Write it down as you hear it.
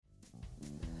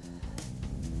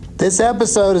This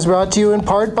episode is brought to you in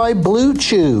part by Blue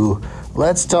Chew.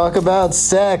 Let's talk about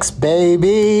sex,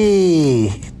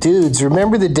 baby. Dudes,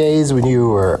 remember the days when you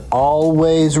were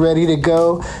always ready to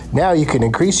go? Now you can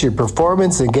increase your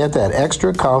performance and get that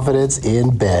extra confidence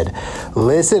in bed.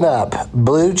 Listen up,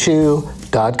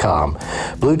 BlueChew.com.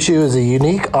 Blue Chew is a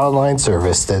unique online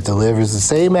service that delivers the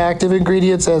same active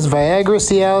ingredients as Viagra,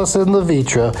 Cialis, and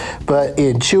Levitra, but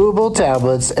in chewable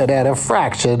tablets and at a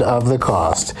fraction of the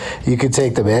cost. You can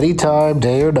take them anytime,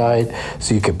 day or night,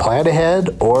 so you can plan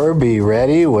ahead or be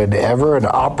ready whenever an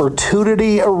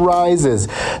opportunity arises.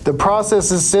 The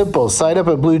process is simple. Sign up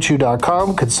at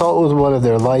BlueChew.com, consult with one of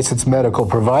their licensed medical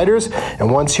providers, and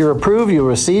once you're approved, you'll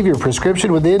receive your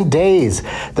prescription within days.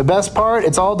 The best part,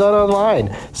 it's all done online,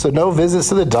 so no visits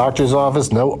to the doctor's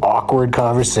office, no awkward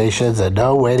conversations, and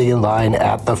no waiting in line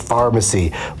at the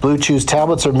pharmacy. Blue Chew's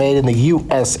tablets are made in the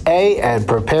USA and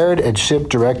prepared and shipped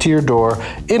direct to your door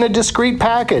in a discreet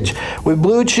package. With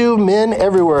Blue Chew, men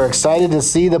everywhere are excited to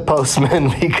see the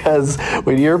postman because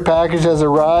when your package has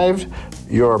arrived,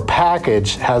 your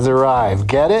package has arrived.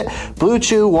 Get it? Blue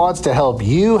Chew wants to help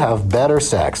you have better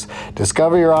sex.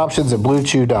 Discover your options at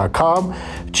BlueChew.com.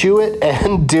 Chew it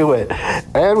and do it.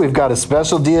 And we've got a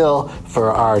special deal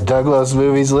for our Doug Loves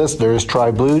Movies listeners.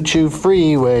 Try Blue Chew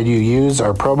free when you use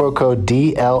our promo code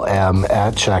DLM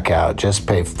at checkout. Just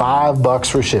pay $5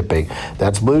 for shipping.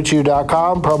 That's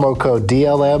BlueChew.com, promo code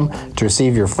DLM to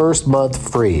receive your first month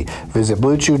free. Visit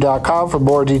BlueChew.com for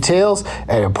more details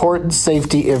and important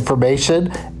safety information.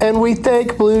 And we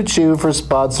thank Blue Chew for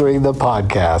sponsoring the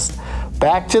podcast.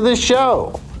 Back to the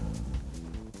show.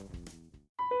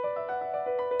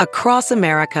 Across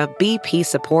America, BP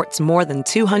supports more than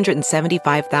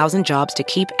 275,000 jobs to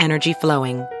keep energy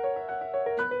flowing.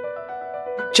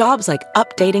 Jobs like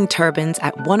updating turbines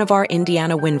at one of our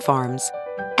Indiana wind farms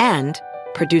and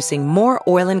producing more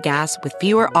oil and gas with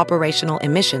fewer operational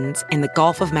emissions in the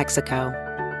Gulf of Mexico.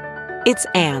 It's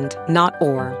and, not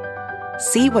or.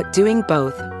 See what doing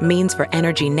both means for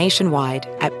energy nationwide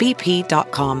at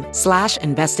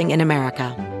bp.com/investing in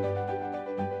America.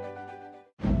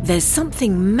 There's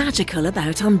something magical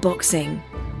about unboxing.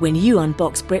 When you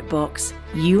unbox BritBox,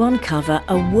 you uncover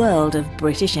a world of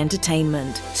British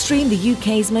entertainment. Stream the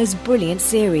UK's most brilliant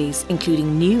series,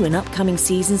 including new and upcoming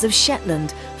seasons of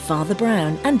Shetland, Father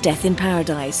Brown and Death in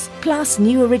Paradise. Plus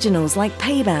new originals like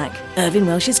Payback, Irving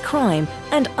Welsh's Crime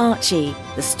and Archie,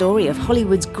 the story of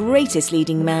Hollywood's greatest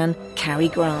leading man, Cary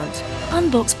Grant.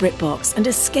 Unbox BritBox and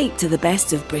escape to the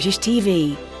best of British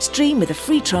TV. Stream with a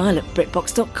free trial at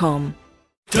BritBox.com.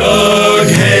 Doug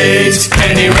hates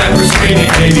candy wrappers, screaming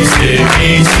baby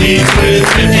sticky seeds with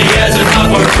 50 as a top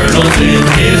or kernels in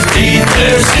his teeth.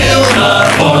 There's still not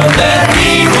one that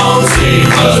he won't see,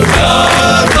 'cause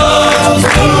Doug loves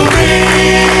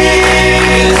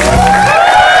movies.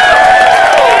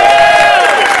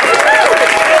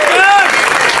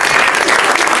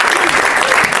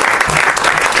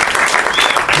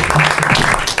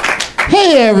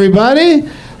 Hey everybody!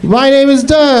 My name is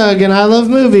Doug, and I love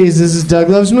movies. This is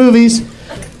Doug Loves Movies,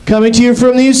 coming to you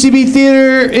from the UCB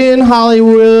Theater in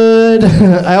Hollywood.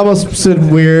 I almost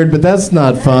said weird, but that's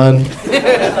not fun.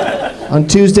 On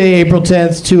Tuesday, April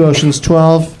 10th, 2 Oceans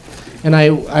 12. And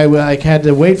I had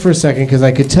to wait for a second because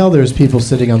I could tell there was people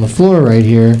sitting on the floor right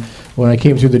here when I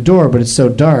came through the door, but it's so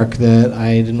dark that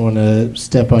I didn't want to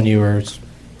step on you or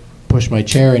push my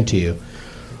chair into you.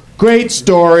 Great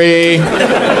story.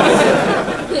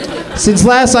 Since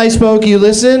last I spoke, you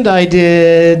listened. I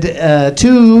did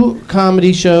 2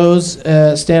 comedy shows,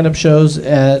 stand-up shows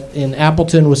in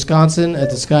Appleton, Wisconsin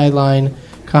at the Skyline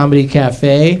Comedy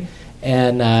Cafe.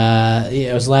 And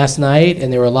it was last night,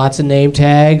 and there were lots of name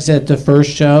tags at the first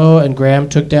show, and Graham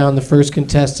took down the first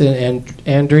contestant,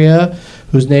 Andrea,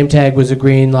 whose name tag was a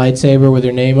green lightsaber with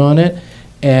her name on it.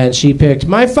 And she picked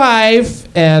my 5,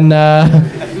 and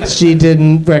she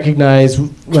didn't recognize,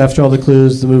 after all the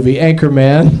clues, the movie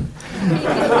Anchorman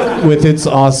with its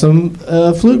awesome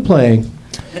flute playing.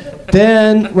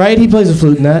 Then, right, he plays a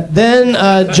flute in that. Then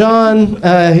John,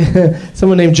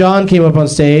 someone named John came up on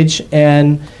stage,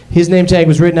 and his name tag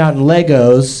was written out in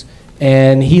Legos,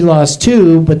 and he lost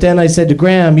 2, but then I said to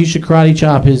Graham, you should karate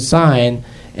chop his sign,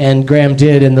 and Graham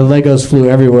did, and the Legos flew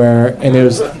everywhere, and it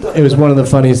was one of the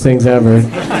funniest things ever.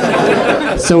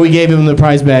 So we gave him the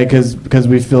prize bag because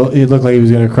we feel it looked like he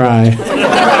was going to cry.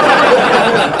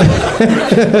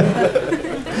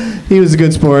 He was a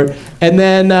good sport. And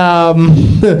then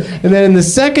in the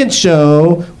second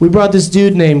show, we brought this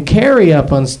dude named Carrie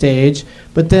up on stage,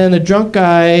 but then a drunk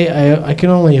guy, I can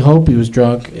only hope he was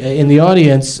drunk, in the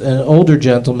audience, an older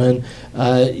gentleman,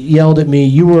 yelled at me,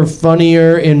 "You were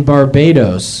funnier in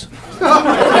Barbados."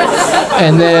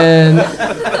 And then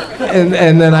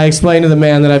and then I explained to the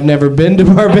man that I've never been to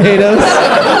Barbados,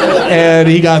 and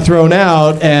he got thrown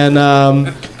out. And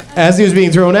as he was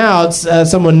being thrown out,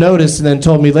 someone noticed and then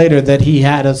told me later that he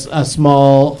had a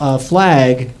small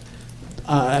flag,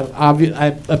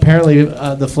 apparently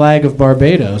the flag of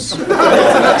Barbados.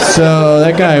 So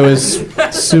that guy was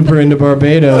super into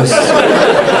Barbados.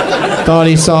 Thought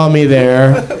he saw me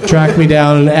there, tracked me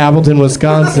down in Appleton,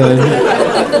 Wisconsin.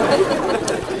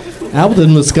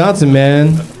 Appleton, Wisconsin,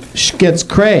 man, gets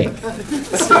cray.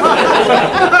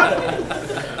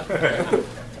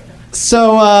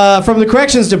 So, from the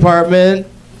corrections department,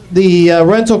 the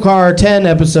Rental Car 10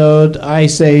 episode, I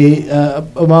say a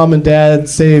Mom and Dad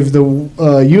Save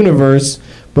the Universe,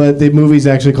 but the movie's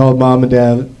actually called Mom and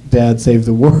Dad Save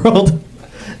the World.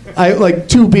 Like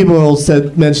 2 people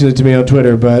mentioned it to me on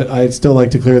Twitter, but I'd still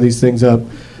like to clear these things up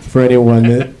for anyone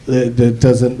that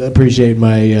doesn't appreciate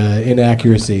my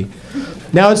inaccuracy.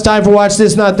 Now it's time for Watch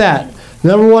This, Not That. The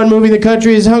number 1 movie in the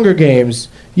country is Hunger Games.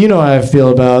 You know how I feel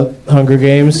about Hunger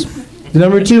Games. The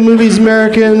number 2 movie is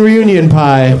American Reunion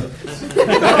Pie.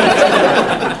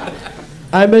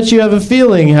 I bet you have a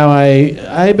feeling how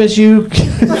I bet you...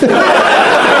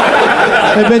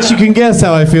 I bet you can guess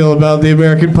how I feel about the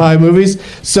American Pie movies.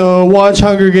 So watch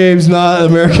Hunger Games, not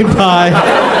American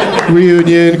Pie,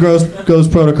 Reunion,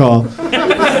 Ghost Protocol.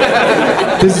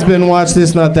 This has been Watch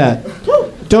This, Not That.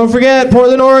 Don't forget,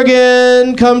 Portland,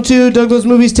 Oregon. Come to Douglas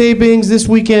Movies tapings this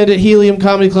weekend at Helium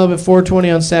Comedy Club at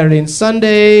 4:20 on Saturday and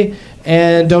Sunday.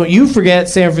 And don't you forget,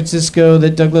 San Francisco,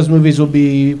 that Douglas Movies will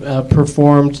be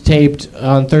taped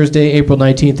on Thursday, April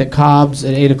 19th at Cobb's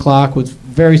at 8 o'clock with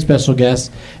very special guests.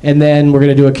 And then we're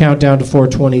going to do a Countdown to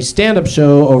 420 stand-up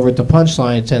show over at the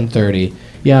Punchline at 10:30.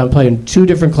 Yeah, I'm playing 2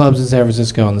 different clubs in San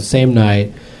Francisco on the same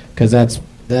night, because that's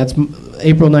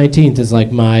April 19th is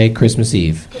like my Christmas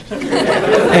Eve.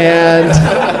 And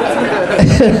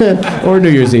or New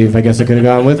Year's Eve, I guess I could have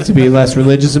gone with, to be less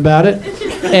religious about it.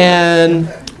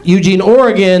 And Eugene,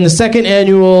 Oregon, the 2nd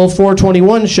annual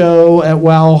 421 show at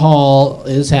Wow Hall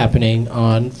is happening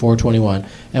on 421.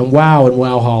 And WOW in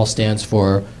Wow Hall stands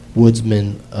for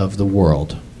Woodsman of the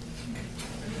World.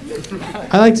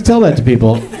 I like to tell that to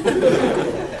people.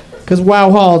 Because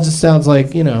Wow Hall just sounds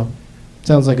like,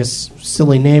 sounds like a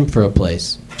silly name for a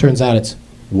place. Turns out it's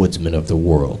Woodsman of the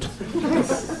World.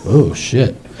 Oh,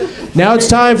 shit. Now it's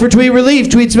time for Tweet Relief,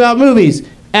 tweets about movies.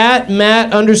 At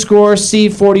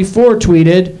Matt_C44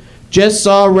 tweeted, just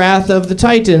saw Wrath of the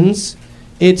Titans.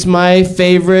 It's my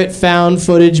favorite found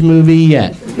footage movie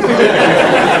yet.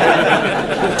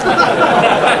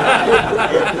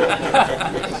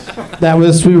 That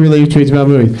was Tweet Relief, tweets about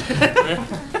movies.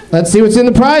 Let's see what's in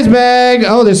the prize bag.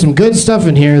 Oh, there's some good stuff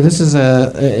in here. This is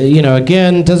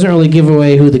again, doesn't really give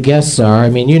away who the guests are. I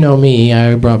mean, you know me.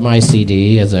 I brought my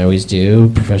CD, as I always do,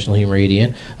 Professional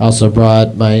Humoridian. I also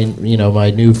brought my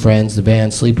new friends, the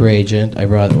band Sleeper Agent. I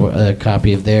brought a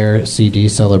copy of their CD,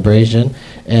 Celebration.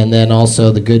 And then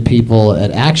also the good people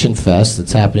at Action Fest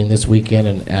that's happening this weekend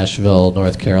in Asheville,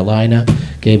 North Carolina.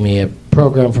 Gave me a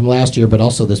program from last year, but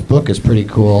also this book is pretty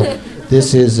cool.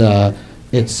 This is...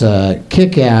 It's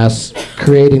Kick-Ass,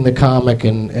 creating the comic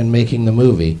and making the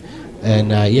movie. And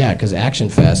because Action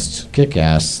Fest,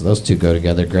 Kick-Ass, those 2 go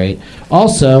together great.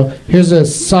 Also, here's a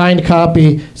signed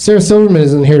copy. Sarah Silverman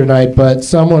isn't here tonight, but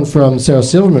someone from Sarah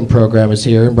Silverman program is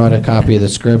here and brought a copy of the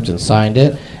script and signed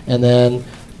it. And then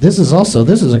this is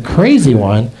a crazy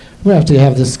one. I'm going to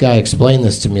have this guy explain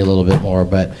this to me a little bit more,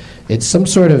 but it's some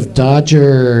sort of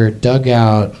Dodger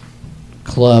Dugout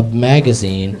Club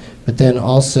magazine, but then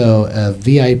also a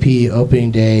VIP opening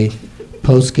day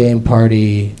post-game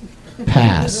party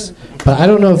pass. But I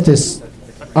don't know if this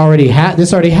already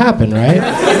happened, right?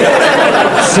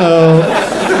 So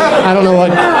I don't know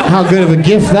how good of a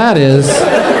gift that is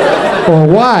or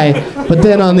why. But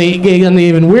then on the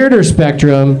even weirder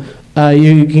spectrum,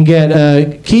 you can get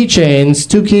keychains,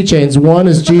 2 keychains. One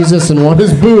is Jesus and one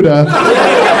is Buddha.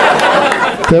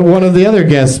 That one of the other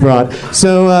guests brought.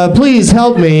 So please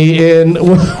help me in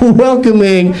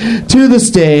welcoming to the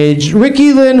stage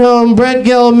Riki, Lindhome, Brett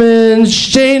Gelman,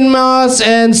 Shane Mauss,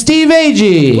 and Steve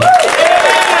Agee.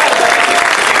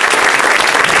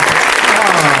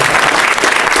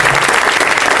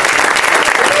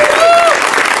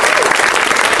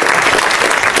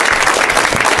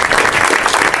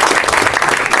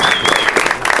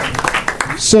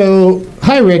 So,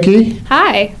 hi Riki.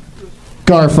 Hi.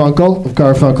 Garfunkel of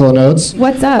Garfunkel and Oates.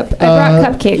 What's up? I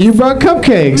brought cupcakes. You brought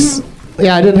cupcakes.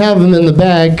 Yeah, I didn't have them in the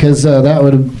bag because that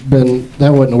wouldn't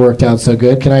have worked out so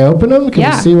good. Can I open them?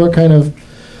 Can you see what kind of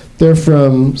They're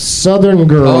from Southern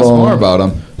Girl. Tell us more about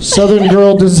them. Southern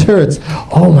Girl Desserts.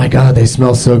 Oh my God, they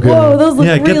smell so good. Whoa, those look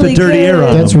really get the dirty good. air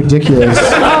on That's them. ridiculous.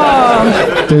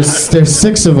 There's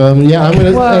 6 of them. Yeah, I'm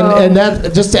gonna and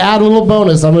that just to add a little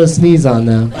bonus, I'm gonna sneeze on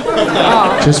them.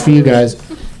 Just for you guys.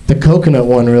 The coconut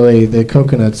one the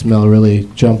coconut smell really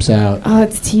jumps out. Oh,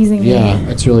 it's teasing me. Yeah,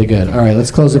 it's really good. All right, let's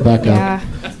close it back Yeah.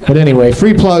 up. But anyway,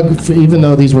 free plug, even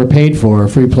though these were paid for,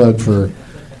 free plug for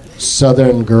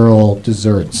Southern Girl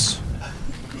Desserts.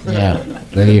 Yeah,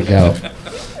 there you go.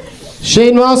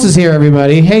 Shane Mauss is here,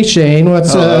 everybody. Hey, Shane,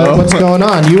 what's going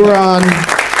on? You were on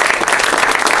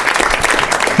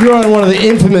one of the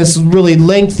infamous, really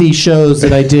lengthy shows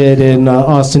that I did in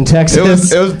Austin,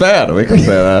 Texas. It was bad. We can say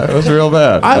that. It was real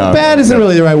bad. Bad isn't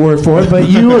really the right word for it, but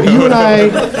you and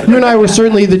I were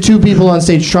certainly the 2 people on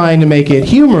stage trying to make it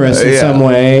humorous in some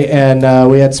way, and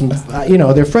we had some,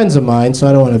 they're friends of mine, so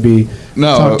I don't want to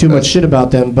talk too much shit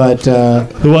about them, but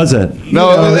who was it?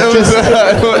 No,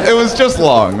 it was just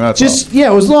long. That's all.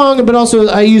 It was long, but also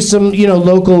I used some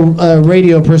local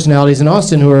radio personalities in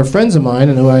Austin who are friends of mine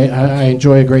and who I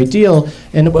enjoy a great deal.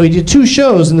 And we did 2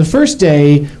 shows, and the first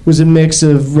day was a mix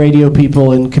of radio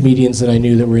people and comedians that I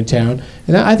knew that were in town,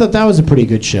 and I thought that was a pretty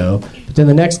good show. But then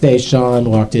the next day, Sean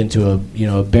walked into a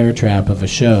bear trap of a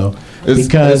show.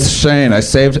 It's Shane. I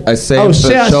saved the show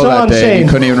Sean, that day. Shane. You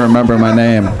couldn't even remember my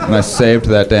name, and I saved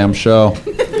that damn show.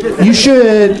 You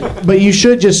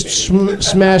should just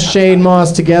smash Shane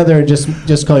Mauss together and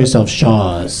just call yourself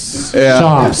Shaws. Yeah.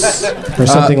 Shaws. Or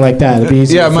something like that. It'd be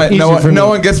easier. No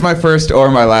one gets my first or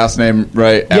my last name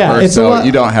right ever, so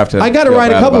you don't have to. I got it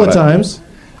right a couple of times.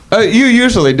 You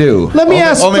usually do. Let me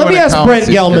ask Brent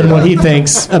Gelman what he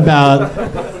thinks about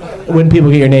when people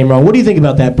get your name wrong. What do you think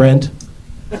about that, Brent?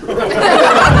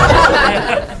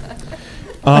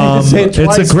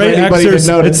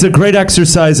 It's a great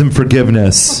exercise in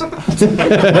forgiveness.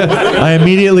 I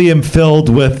immediately am filled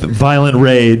with violent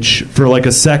rage for like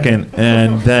a second,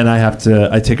 and then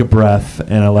I take a breath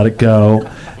and I let it go,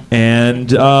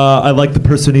 and I like the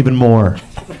person even more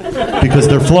because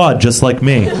they're flawed just like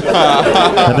me.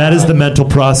 And that is the mental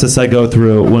process I go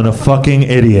through when a fucking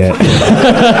idiot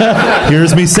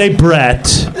hears me say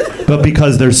Brett, but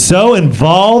because they're so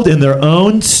involved in their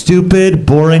own stupid,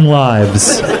 boring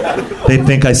lives, they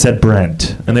think I said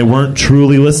Brent, and they weren't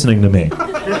truly listening to me.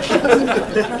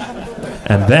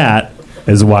 And that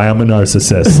is why I'm a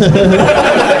narcissist.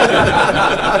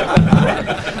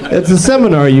 It's a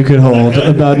seminar you could hold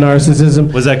about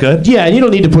narcissism. Was that good? Yeah, and you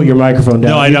don't need to put your microphone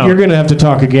down. No, I don't. You're going to have to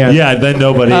talk again. Yeah, then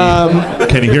nobody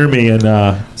can hear me in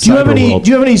Do you have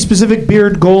any specific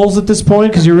beard goals at this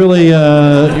point? Because you're really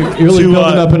building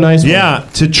up a nice one. Yeah,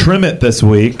 to trim it this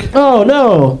week. Oh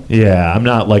no. Yeah, I'm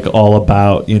not like all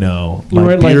about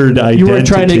my beard identity. You weren't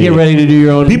trying to get ready to do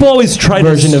your own. People always try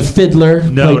version of Fiddler.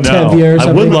 No. Tevye or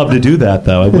something. I would love to do that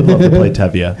though. I would love to play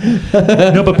Tevye.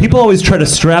 No, but people always try to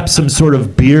strap some sort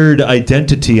of beard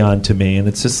identity onto me, and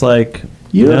it's just like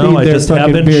I just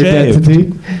haven't shaved.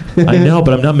 I know,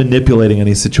 but I'm not manipulating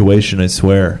any situation. I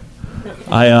swear.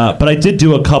 But I did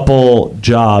do a couple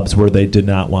jobs where they did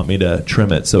not want me to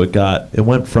trim it, so it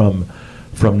went from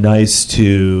nice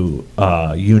to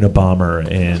Unabomber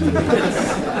in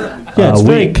it's a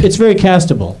week. It's very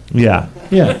castable. Yeah.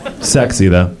 Sexy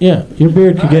though. Yeah, your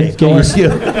beard could get you.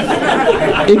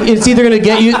 It's either going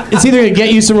to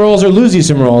get you some roles or lose you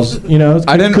some roles.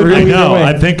 I didn't really know.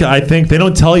 I think they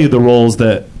don't tell you the roles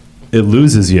that it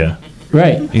loses you.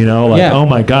 Right. Oh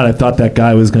my God, I thought that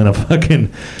guy was going to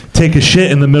fucking take a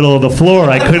shit in the middle of the floor.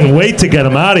 I couldn't wait to get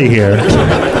him out of here.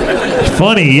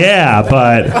 Funny, yeah,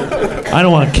 but I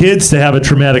don't want kids to have a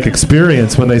traumatic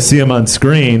experience when they see him on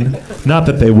screen. Not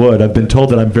that they would. I've been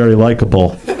told that I'm very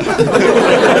likable.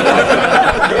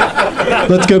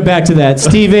 Let's go back to that.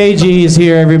 Steve Agee is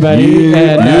here, everybody.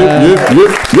 Yep.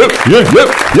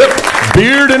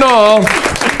 Beard and all.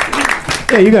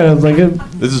 Yeah, you got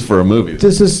This is for a movie. It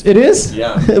is?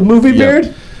 Yeah. A movie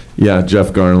beard? Yeah,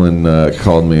 Jeff Garland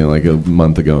called me like a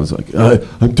month ago. I was like,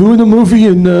 I'm doing a movie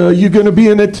and you're going to be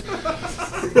in it.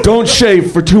 Don't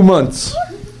shave for 2 months.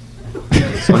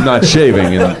 So I'm not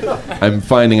shaving, and I'm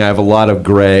finding I have a lot of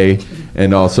gray,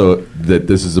 and also that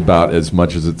this is about as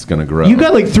much as it's going to grow. You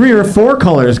got like 3 or 4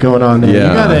 colors going on there. Yeah.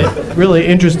 You got a really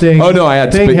interesting. Oh no, I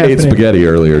had ate spaghetti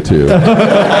earlier too.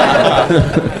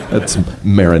 That's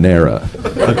marinara.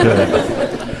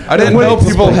 Okay. I didn't know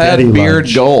people had beard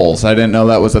goals. I didn't know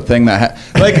that was a thing that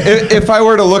like if I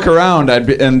were to look around and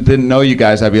didn't know you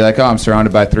guys, I'd be like, oh, I'm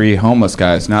surrounded by 3 homeless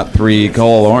guys, not 3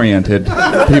 goal-oriented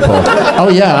people. Oh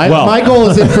yeah, my goal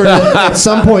is at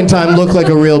some point in time look like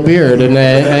a real beard, and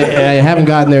I haven't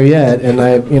gotten there yet, and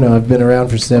I've been around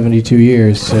for 72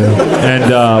 years. So.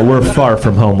 And we're far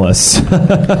from homeless. We've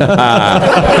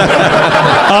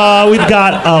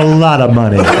got a lot of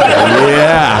money.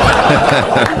 Yeah.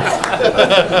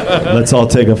 Let's all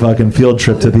take a fucking field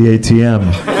trip to the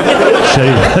ATM. Show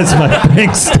you guys my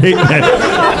bank statement,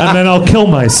 and then I'll kill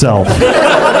myself.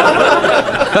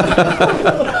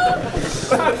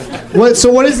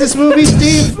 What is this movie,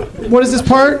 Steve? What is this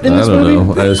part in this movie? I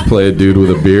don't know. I just play a dude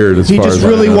with a beard. He just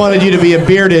really wanted you to be a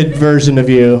bearded version of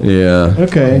you. Yeah.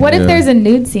 Okay. What if there's a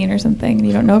nude scene or something and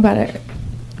you don't know about it?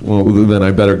 Well, then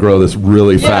I better grow this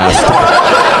really fast.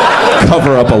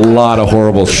 Cover up a lot of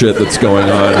horrible shit that's going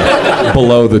on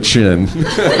below the chin.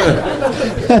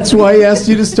 That's why he asked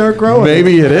you to start growing.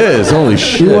 Maybe it is. Holy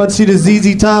shit. He wants you to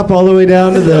ZZ Top all the way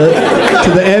down to the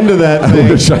end of that thing.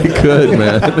 I wish I could,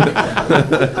 man.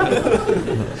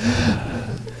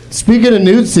 Speaking of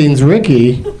nude scenes,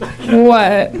 Riki.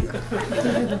 What?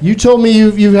 You told me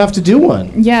you have to do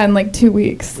one. Yeah, in like 2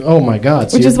 weeks. Oh my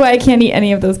God! Which is why I can't eat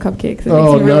any of those cupcakes. It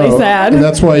makes me really sad. And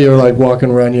that's why you're like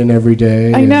walking Runyon every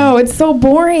day. I know, it's so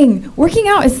boring. Working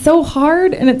out is so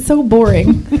hard and it's so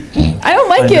boring. I don't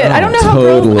like it. I don't know how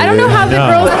girls. I don't know how the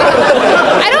girls.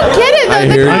 I don't get it.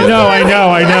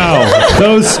 I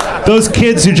know. Those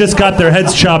kids who just got their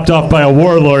heads chopped off by a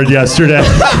warlord yesterday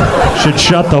should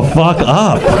shut the fuck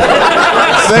up.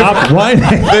 Stop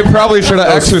whining. They probably should have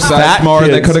exercised more.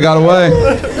 They could have got away.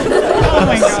 Oh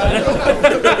my God.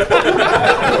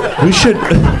 We should.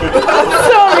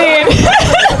 So mean.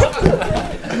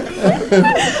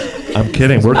 I'm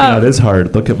kidding. Working out is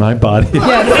hard. Look at my body.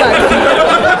 Yeah, it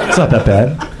sucks. It's not that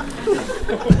bad.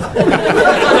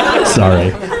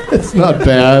 Sorry. It's not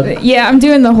bad. Yeah, I'm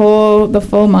doing the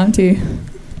full Monty.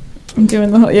 I'm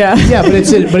doing the whole, yeah. Yeah, but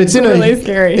it's in really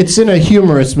scary. It's in a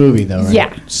humorous movie though, right?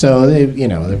 Yeah. So they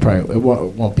probably it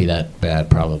won't be that bad,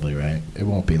 probably, right? It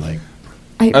won't be like.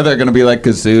 Are there going to be like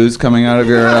kazoos coming out of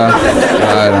your? I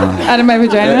don't know. Out of my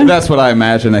vagina? That's what I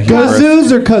imagine.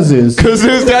 Kazoos or kazoos?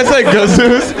 Kazoos. Did I say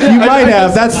kazoos? You might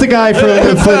have. That's the guy from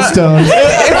the Flintstones.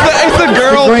 It's a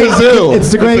girl kazoo. It's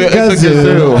the great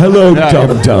kazoo. Hello,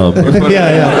 dum dum.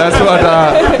 Yeah. That's what.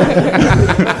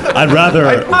 I'd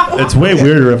rather. It's way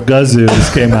weirder if gazoos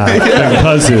came out than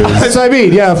kazoos. That's what I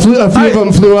mean. Yeah, a few of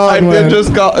them flew out. I did just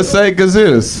say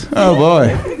kazoos. Oh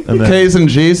boy. K's and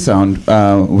G's sound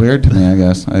weird to me, I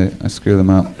guess. I screw them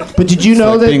up. But did you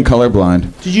know that being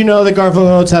colorblind? Did you know that Garfield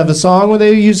and Oates have a song where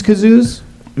they use kazoos?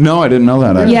 No, I didn't know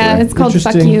that. Actually. Yeah, it's called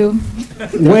 "Fuck You."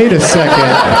 Wait a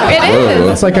second. It is.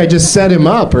 It's like I just set him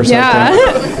up or something. Yeah.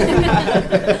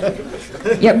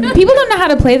 Yeah. People don't know how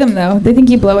to play them though. They think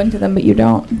you blow into them, but you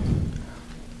don't.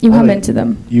 You hum into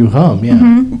them. You hum, yeah.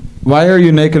 Mm-hmm. Why are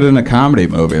you naked in a comedy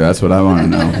movie? That's what I want to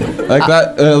know. Like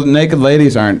that, naked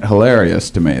ladies aren't hilarious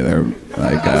to me. They're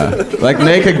like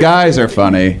naked guys are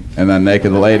funny, and then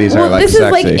naked ladies are like this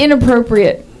sexy. is like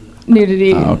inappropriate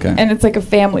nudity, okay. And it's like a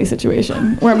family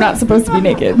situation where I'm not supposed to be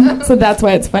naked, so that's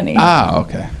why it's funny.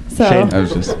 Okay. So I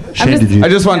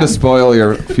just wanted to spoil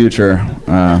your future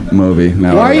movie.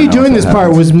 Now why are you doing this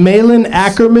part? Was Malin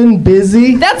Ackerman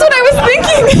busy? That's what I was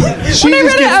thinking. She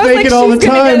just gets naked all the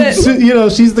time. So,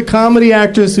 she's the comedy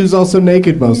actress who's also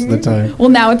naked most of the time. Well,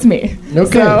 now it's me.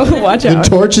 Okay. So watch out. The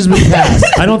torch has been passed.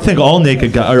 I don't think all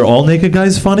naked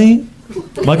guys funny.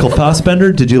 Michael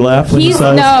Fassbender, did you laugh when you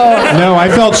saw No, I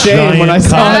felt shame when I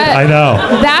saw it. I know.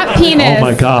 That penis. Oh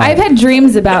my God. I've had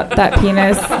dreams about that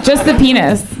penis. Just the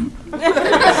penis.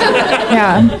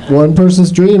 Yeah. One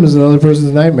person's dream is another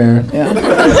person's nightmare. Yeah.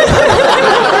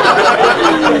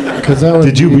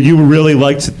 Did you really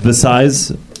liked the size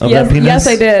of that penis? Yes,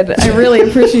 I did. I really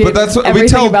appreciate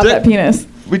everything about that penis.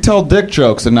 We tell dick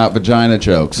jokes and not vagina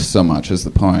jokes so much is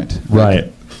the point.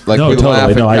 Right. Like no, we totally.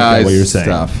 laugh at I guys get what you're saying.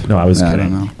 Stuff. No, I was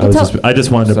kidding. I just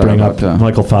wanted to Sorry bring up about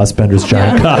Michael Fassbender's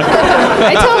giant cock.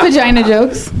 I tell vagina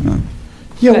jokes.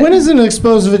 Yeah, when has an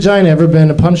exposed vagina ever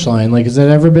been a punchline? Like, has that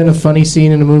ever been a funny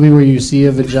scene in a movie where you see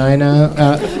a vagina?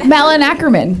 Malin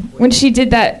Ackerman, when she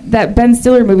did that Ben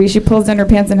Stiller movie, she pulls down her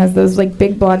pants and has those like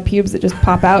big blonde pubes that just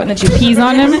pop out, and then she pees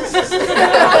on him.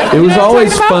 It was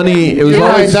always funny.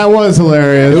 That was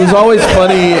hilarious. It was always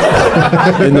funny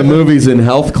in the movies in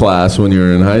health class when you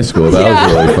were in high school. That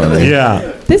was really funny. Yeah.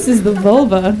 This is the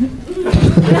vulva.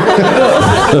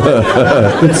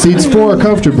 It seats 4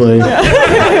 comfortably.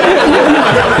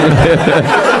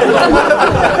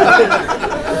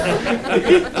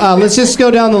 Let's just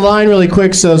go down the line really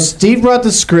quick. So Steve brought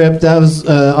the script. That was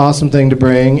an awesome thing to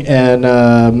bring, and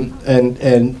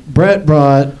Brett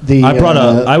brought the.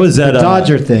 I was at the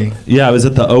Dodger thing. Yeah, I was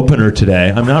at the opener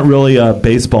today. I'm not really a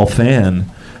baseball fan,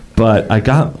 but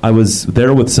I was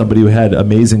there with somebody who had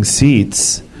amazing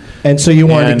seats. And so you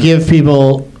wanted to give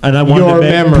people and I wanted to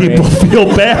make memory. people feel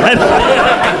bad.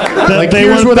 Like,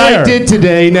 here's what I did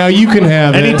today. Now you can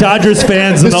have Any it. Dodgers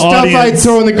fans in the audience? The stuff I'd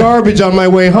throw in the garbage on my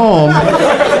way home.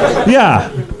 Yeah.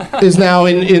 Is now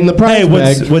in the prize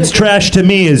bag. What's trash to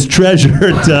me is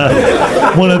treasure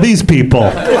to one of these people,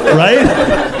 right?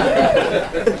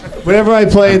 Whenever I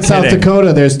play in South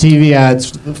Dakota, there's TV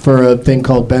ads for a thing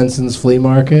called Benson's Flea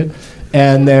Market.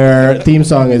 And their theme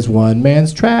song is "One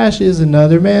man's trash is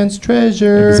another man's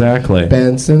treasure." Exactly.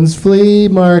 Benson's Flea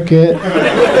Market.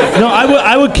 No,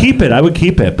 I would keep it. I would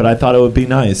keep it, but I thought it would be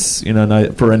nice,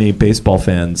 for any baseball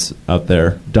fans out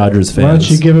there, Dodgers fans. Why don't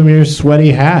you give them your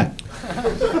sweaty hat?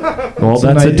 Well,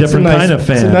 that's a different kind of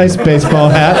fan. It's a nice baseball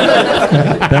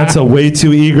hat. That's a way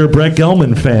too eager Brett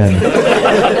Gelman fan.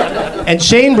 And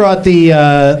Shane brought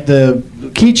the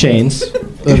keychains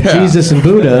of Jesus and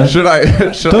Buddha.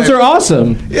 Those are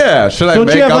awesome. Yeah, should I Don't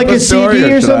make you have up like a story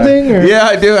CD or something? Or? Yeah,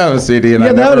 I do have a CD, and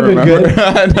yeah, that would have been good.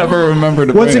 I never remember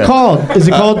to What's bring it called? Is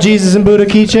it called Jesus and Buddha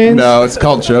keychains? No, it's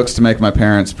called Jokes to Make My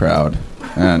Parents Proud,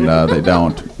 and they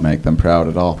don't make them proud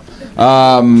at all.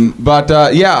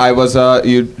 Yeah, I was.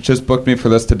 You just booked me for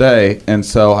this today, and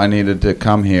so I needed to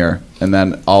come here, and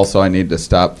then also I need to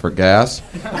stop for gas.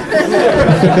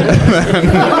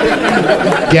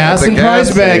 Gas and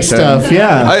prize bag stuff,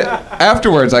 yeah.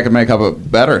 Afterwards, I could make up a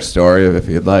better story if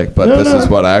you'd like, but this is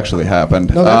what actually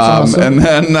happened. No, that's awesome.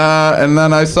 And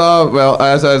then I saw,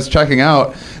 as I was checking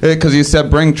out, because you said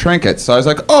bring trinkets, so I was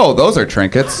like, oh, those are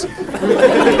trinkets.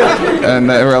 And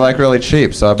they were like really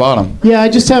cheap, so I bought them. Yeah, I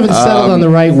just haven't settled on the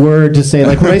right word to say.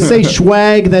 Like when I say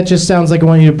swag, that just sounds like I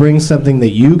want you to bring something that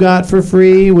you got for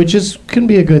free, which can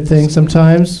be a good thing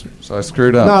sometimes. So I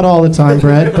screwed up. Not all the time,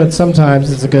 Brett, but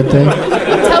sometimes it's a good thing.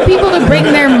 Tell people to bring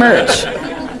their merch.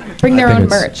 Bring their own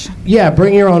merch. Yeah,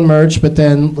 bring your own merch, but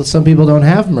then some people don't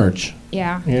have merch.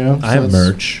 Yeah. I have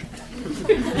merch.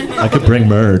 I could bring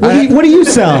merch. What do you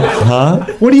sell? Huh?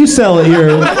 What do you sell at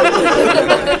your...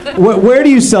 Where do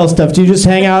you sell stuff? Do you just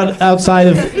hang out outside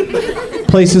of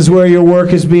places where your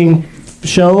work is being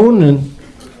shown and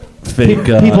fake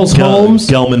people's homes?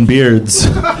 Gelman beards,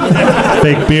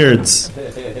 fake beards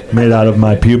made out of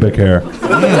my pubic hair.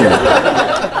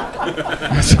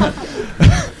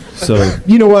 So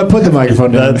you know what? Put the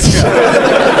microphone down.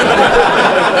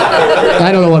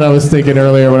 I don't know what I was thinking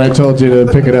earlier when I told you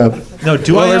to pick it up. No,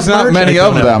 there's not many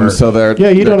of them, so they're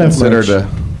you don't have merch.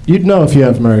 You'd know if you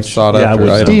have merch.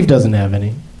 Steve doesn't have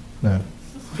any. No.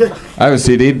 I have a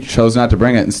CD, chose not to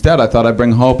bring it. Instead, I thought I'd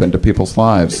bring hope into people's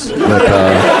lives.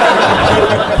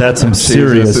 That's some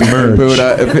serious merch.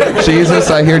 Buddha.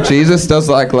 Jesus, I hear Jesus does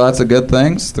like lots of good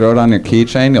things. Throw it on your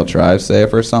keychain, you'll drive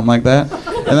safe or something like that.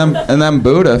 And then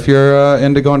Buddha, if you're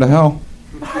into going to hell.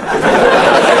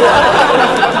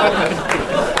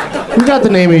 You got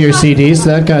the name of your CD,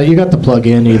 so you got the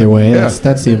plug-in either way. Yeah.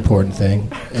 That's the important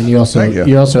thing. And you're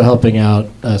also helping out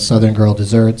Southern Girl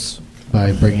Desserts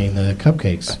by bringing the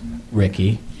cupcakes,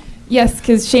 Riki. Yes,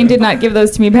 because Shane did not give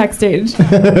those to me backstage.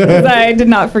 I did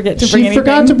not forget to bring anything. She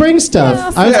forgot to bring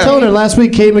stuff. Yeah, I was telling her last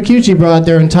week Kate McCucci brought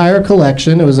their entire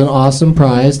collection. It was an awesome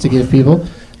prize to give people.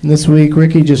 And this week,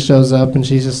 Riki just shows up and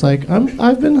she's just like,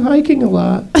 I've been hiking a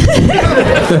lot.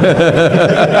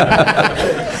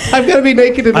 I've got to be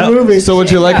naked in the movie. So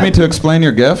would you like me to explain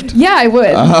your gift? Yeah, I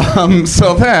would.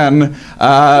 So then,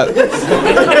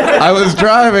 I was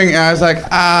driving and I was like,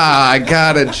 I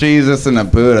got a Jesus and a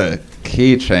Buddha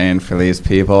keychain for these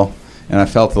people. And I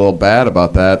felt a little bad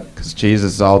about that because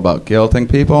Jesus is all about guilting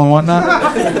people and whatnot.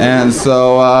 and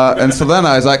so then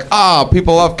I was like,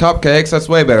 people love cupcakes. That's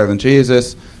way better than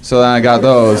Jesus. So then I got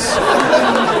those.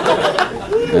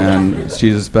 And is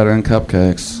Jesus better than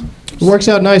cupcakes? It works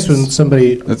out nice when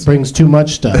somebody brings too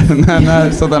much stuff.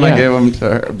 So then I gave them to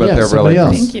her, but they're really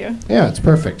else. Thank you. Yeah, it's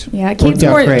perfect. Yeah,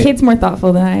 Kate's more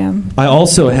thoughtful than I am. I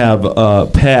also have a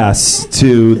pass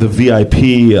to the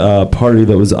VIP party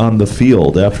that was on the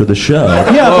field after the show.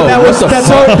 Yeah, but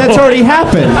that's already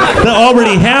happened. That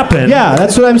already happened? Yeah,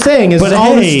 that's what I'm saying. Is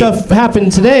all this stuff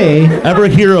happened today. Ever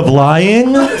hear of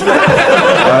lying?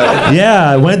 Yeah,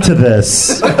 I went to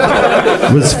this.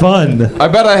 It was fun. I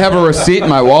bet I have a receipt in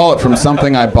my wallet from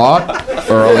something I bought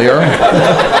earlier.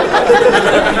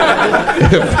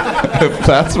 if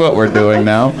that's what we're doing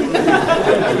now.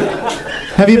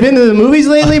 Have you been to the movies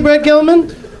lately, Brett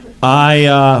Gelman?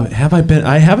 I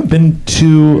haven't been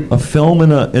to a film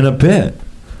in a bit.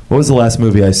 What was the last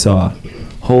movie I saw?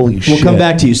 Holy shit. We'll come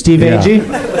back to you. Steve Agee?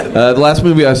 The last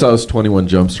movie I saw was 21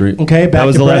 Jump Street. Okay, back That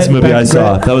was to the last Brett, movie back I to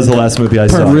saw. Brett. That was the last movie I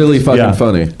saw. Really fucking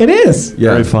funny. It is.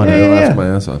 Yeah. Very funny. I laughed my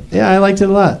ass off. Yeah, I liked it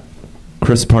a lot.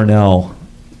 Chris Parnell.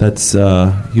 That's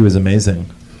he was amazing.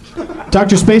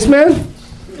 Dr. Spaceman?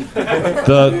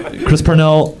 The Chris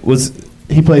Parnell was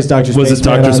He plays Dr. Spaceman. Was it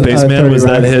Dr. Spaceman? Was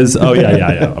that his? Oh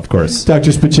yeah, of course.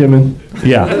 Dr. Spaceman.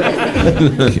 Yeah.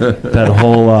 That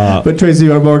whole. But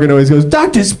Tracy R. Morgan always goes,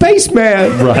 Dr.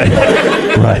 Spaceman. Right.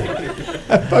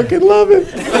 I fucking love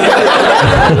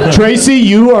it. Tracy,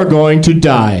 you are going to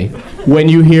die when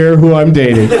you hear who I'm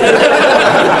dating.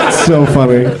 So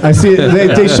funny. I see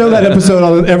it. They show that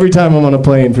episode every time I'm on a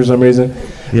plane for some reason.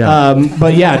 Yeah.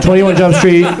 But yeah, 21 Jump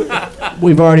Street.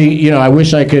 We've already, I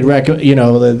wish I could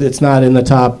it's not in the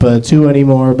top 2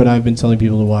 anymore, but I've been telling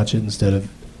people to watch it instead of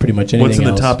pretty much anything What's in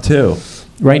else. the top 2?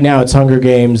 Right now it's Hunger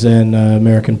Games and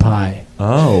American Pie.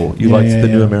 Oh, you liked the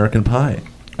new American Pie?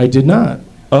 I did not.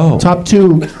 Oh. Top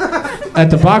 2 at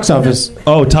the box office.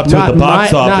 Oh, top 2 at the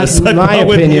box office. Not my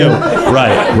opinion.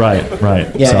 Right.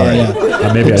 Yeah, Sorry.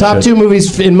 yeah. Maybe The I top should. 2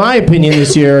 movies, in my opinion,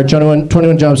 this year are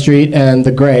 21 Jump Street and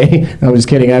The Gray. No, I'm just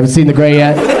kidding. I haven't seen The Gray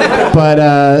yet.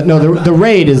 But no, the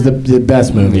Raid is the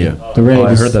best movie. Yeah. The Raid.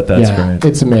 I heard that's great.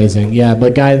 It's amazing. Yeah,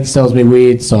 but guy that sells me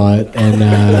weed saw it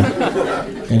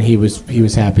and he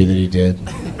was happy that he did.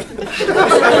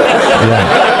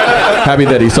 Yeah. Happy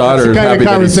that he saw it, or It's the kind happy of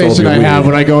conversation that I he sold have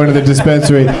you when I go into the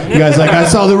dispensary. You guys like, I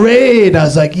saw The Raid. I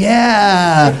was like,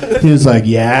 yeah. He was like,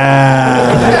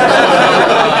 yeah.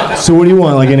 So what do you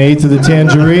want? Like an eighth of the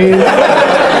tangerine?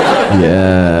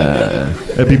 Yeah.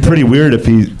 It'd be pretty weird if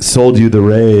he sold you the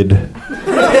Raid.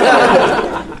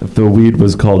 If the weed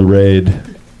was called Raid,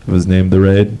 it was named the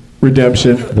Raid.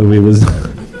 Redemption. The weed was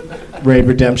Raid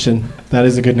Redemption. That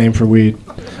is a good name for weed.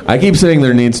 I keep saying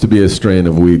there needs to be a strain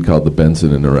of weed called the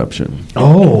Benson Interruption.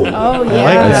 Oh, Oh, I like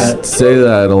yeah. that. Say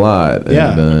that a lot.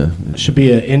 Yeah. And, It should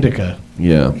be an indica.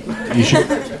 yeah. You should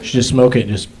just smoke it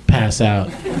and just pass out.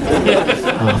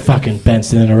 Oh, fucking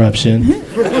Benson Interruption.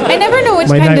 I never know which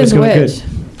My kind night was is going which. good.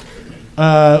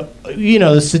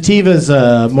 The sativa's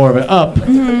more of an up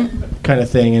kind of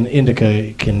thing, and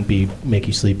indica can make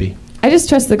you sleepy. I just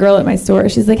trust the girl at my store.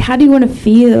 She's like, how do you want to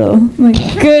feel? I'm like,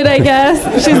 good, I guess.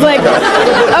 She's like, okay,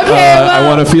 well. I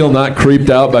want to feel not creeped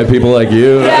out by people like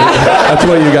you. Yeah. That's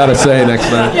what you got to say next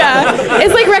time. Yeah.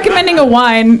 It's like recommending a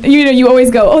wine. You always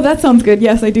go, oh, that sounds good.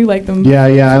 Yes, I do like them. Yeah,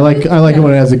 I like it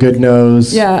when it has a good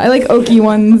nose. Yeah, I like oaky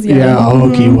ones. Yeah,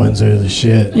 oaky ones are the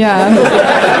shit.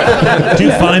 Yeah. Do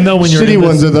you find though when you're Shitty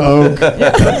ones are the oak.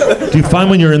 Do you find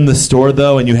when you're in the store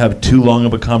though and you have too long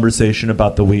of a conversation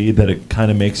about the weed that it kind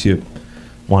of makes you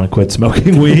want to quit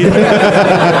smoking weed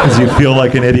because you feel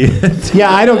like an idiot?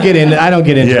 Yeah, I don't get into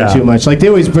Yeah. it too much. Like they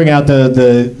always bring out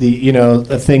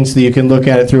the things that you can look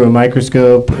at it through a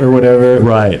microscope or whatever.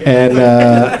 Right. And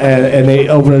they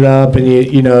open it up and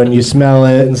and you smell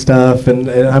it and stuff. And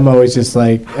I'm always just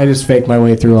like, I just fake my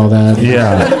way through all that.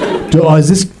 Yeah.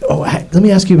 Let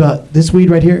me ask you about this weed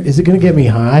right here. Is it going to get me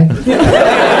high?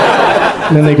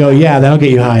 And then they go, yeah, that'll get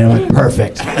you high. And I'm like,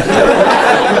 perfect.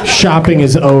 Shopping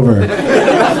is over.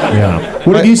 Yeah.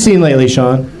 What have you seen lately,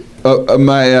 Sean?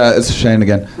 It's Shane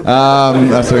again.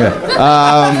 That's okay.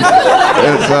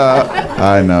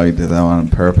 I know you did that one on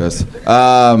purpose.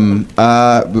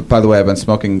 But by the way, I've been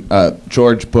smoking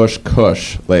George Bush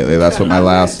Kush lately. That's what my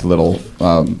last little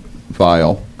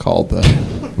vial called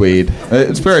the weed.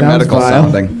 It's very Sounds medical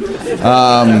vile. sounding.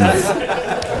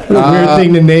 What a weird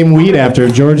thing to name weed after,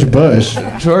 George Bush.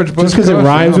 George Bush Just because it Kush,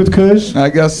 rhymes yeah. with Kush? I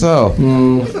guess so.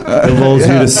 It lulls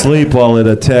you to sleep while it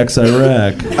attacks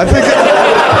Iraq.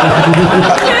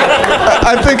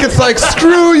 I think it's like,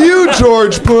 screw you,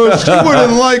 George Bush. You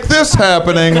wouldn't like this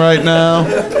happening right now.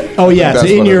 Oh, yeah, That's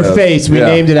it's in what it your is. face. We Yeah.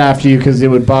 named it after you because it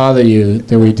would bother you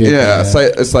that we did Yeah,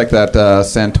 that. it's like that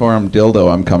Santorum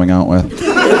dildo I'm coming out with.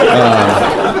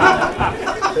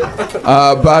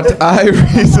 But I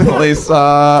recently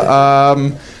saw,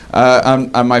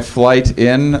 on my flight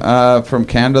in from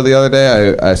Canada the other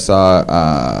day, I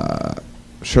saw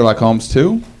Sherlock Holmes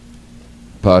 2.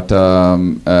 But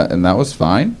and that was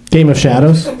fine. Game of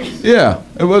Shadows? Yeah,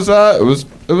 it was pleasant.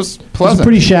 It was a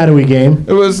pretty shadowy game.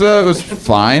 It was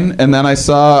fine, and then I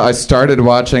started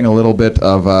watching a little bit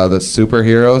of the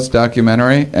superheroes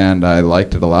documentary, and I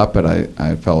liked it a lot, but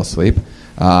I fell asleep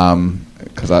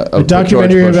because A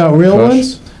documentary about real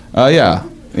ones? Yeah,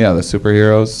 the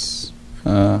superheroes.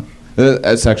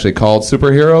 It's actually called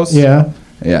Superheroes. Yeah.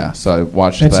 Yeah, so I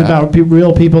watched It's that. about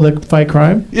real people that fight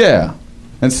crime? Yeah.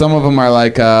 And some of them are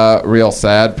like real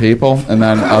sad people, and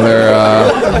then other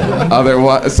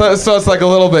so it's like a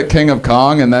little bit King of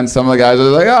Kong, and then some of the guys are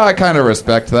like, oh, I kind of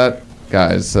respect that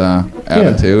guy's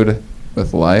attitude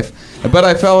with life. But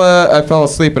I fell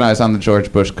asleep and I was on the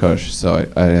George Bush Kush, so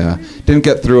I didn't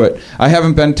get through it. I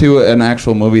haven't been to an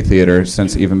actual movie theater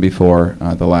since even before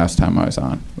the last time I was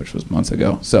on, which was months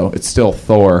ago. So it's still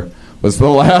Thor was the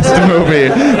last movie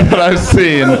that I've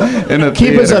seen in a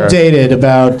Keep theater. us updated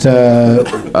about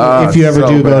if you ever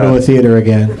do go to a theater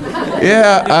again.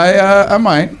 Yeah, I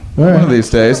might. One of these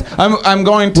days. I'm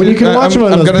going to. When you can watch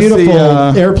one of those beautiful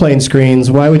airplane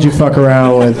screens, why would you fuck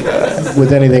around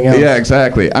with anything else? Yeah,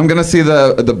 exactly. I'm gonna see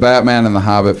the Batman and the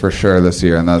Hobbit for sure this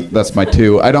year, and that's my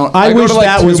two. I wish go to, like,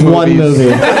 that two was movies. one movie.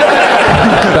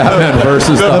 Batman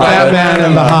versus the Batman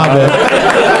and the Hobbit.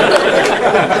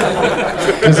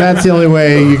 Because that's the only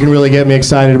way you can really get me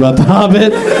excited about the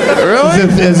Hobbit. Really?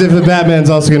 As if the Batman's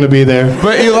also going to be there.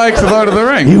 But you like the Lord of the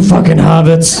Rings. You fucking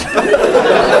hobbits.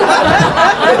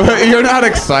 You're not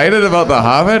excited about the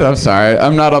Hobbit? I'm sorry.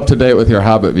 I'm not up to date with your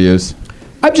Hobbit views.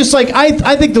 I'm just like,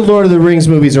 I think the Lord of the Rings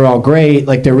movies are all great.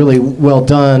 Like, they're really well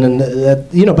done. And,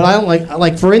 but I don't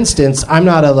like, for instance, I'm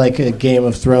not a Game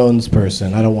of Thrones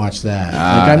person. I don't watch that.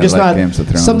 I'm just not. Games of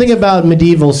Thrones. Something about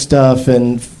medieval stuff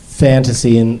and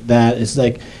fantasy and that is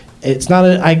like, it's not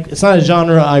a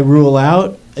genre I rule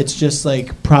out. It's just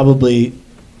like probably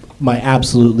my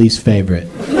absolute least favorite.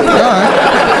 All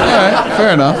right,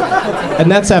 fair enough.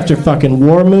 And that's after fucking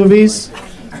war movies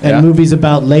and movies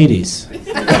about ladies.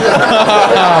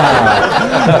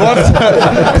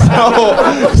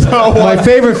 My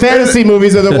favorite fantasy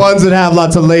movies are the ones that have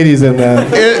lots of ladies in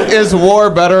them. Is war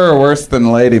better or worse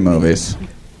than lady movies?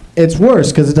 It's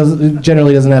worse because it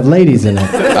generally doesn't have ladies in it.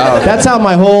 Oh, okay. That's how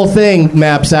my whole thing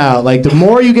maps out. Like, the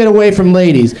more you get away from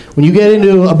ladies, when you get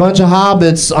into a bunch of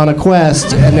hobbits on a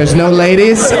quest and there's no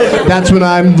ladies, that's when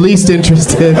I'm least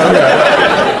interested.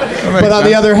 But on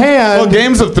the other hand... Well,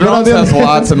 Games of Thrones has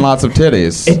lots and lots of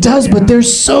titties. It does, but they're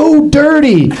so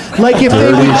dirty. Like, if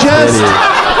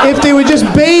they would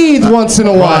just bathe once in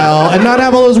a while and not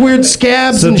have all those weird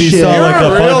scabs and shit. So if you saw like a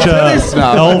bunch of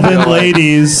elven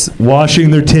ladies washing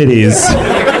their titties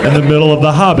in the middle of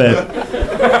The Hobbit,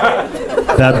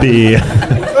 that'd be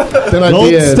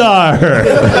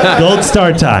gold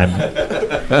star time.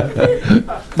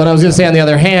 But I was going to say, on the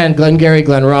other hand, Glengarry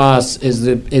Glen Ross is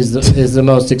the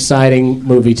most exciting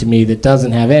movie to me that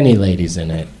doesn't have any ladies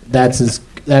in it. That's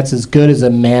as good as a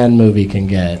man movie can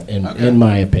get, in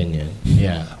my opinion.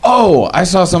 Yeah. Oh, I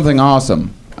saw something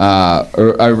awesome. I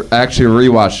actually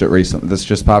rewatched it recently. This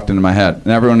just popped into my head, and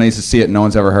everyone needs to see it. No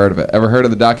one's ever heard of it. Ever heard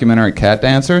of the documentary Cat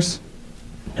Dancers?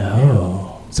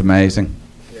 No. It's amazing.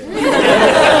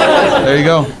 There you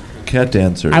go. Cat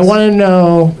Dancers. I want to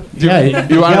know. You want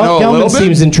to know a Gelman little bit?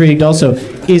 seems intrigued. Also,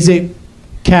 is it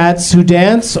cats who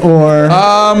dance or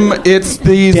it's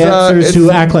these dancers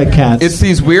who act like cats? It's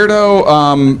these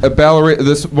weirdo ballerina.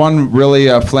 This one really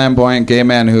flamboyant gay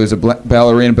man who's a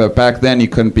ballerina, but back then you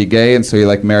couldn't be gay, and so he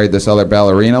married this other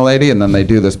ballerina lady, and then they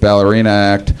do this ballerina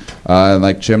act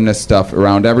and gymnast stuff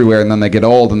around everywhere, and then they get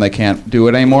old and they can't do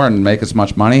it anymore and make as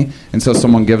much money, and so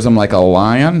someone gives them a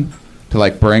lion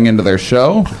to bring into their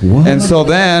show. What? And so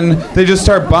then they just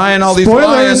start buying all these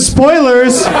lions.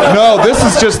 Spoilers! No, this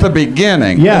is just the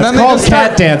beginning. Yeah, and then it's called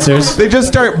Cat Dancers. They just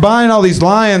start buying all these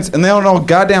lions, and they don't know a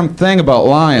goddamn thing about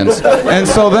lions. And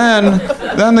so then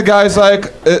the guy's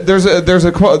like, there's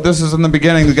a quote, this is in the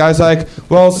beginning, the guy's like,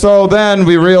 well, so then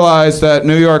we realized that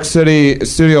New York City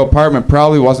studio apartment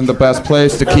probably wasn't the best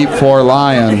place to keep 4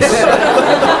 lions.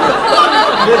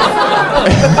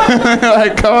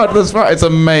 God, it's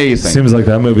amazing. Seems like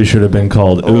that movie should have been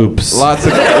called Oops. Lots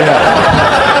of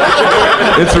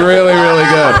it's really, really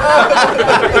good.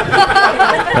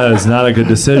 That is not a good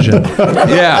decision.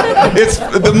 Yeah,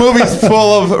 the movie's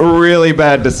full of really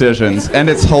bad decisions, and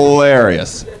it's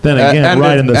hilarious. Then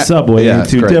again, in the subway, you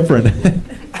two different.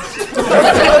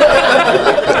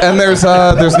 And there's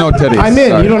no titties. I'm in.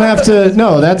 Sorry. You don't have to.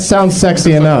 No, that sounds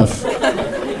sexy enough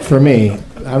for me.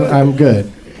 I'm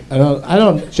good. I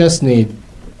don't just need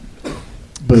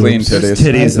boobs. Clean titties.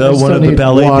 Titties, though. One of the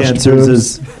ballet dancers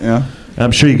is. Yeah.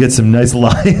 I'm sure you get some nice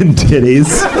lion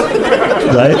titties,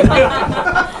 right?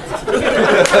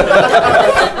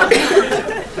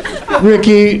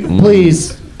 Riki,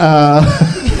 please.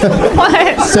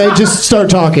 What? Just start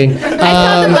talking. I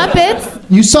saw the Muppets.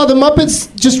 You saw the Muppets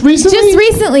just recently? Just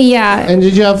recently, yeah. And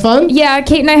did you have fun? Yeah,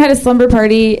 Kate and I had a slumber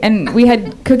party, and we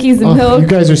had cookies and milk. You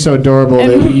guys are so adorable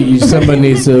that somebody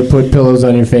needs to put pillows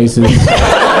on your faces.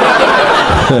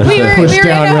 we were Push in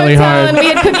down a really hotel, hard. and we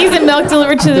had cookies and milk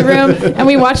delivered to the room, and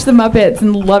we watched the Muppets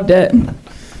and loved it.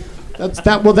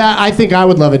 Well, I think I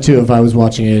would love it too if I was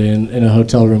watching it in a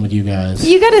hotel room with you guys.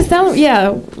 You gotta sell. Yeah,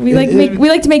 we like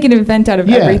to make an event out of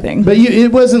everything. But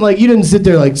it wasn't like you didn't sit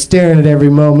there like staring at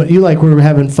every moment. You were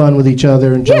having fun with each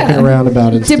other and joking around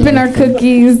about it. Dipping our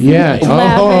cookies. Yeah. What?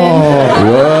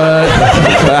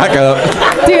 Back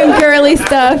up. Doing girly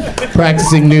stuff.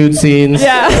 Practicing nude scenes.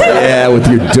 Yeah. Yeah, with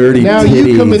your dirty now titties.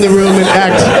 You come in the room and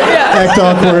act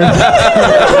awkward.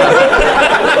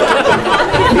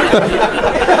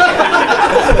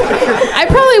 I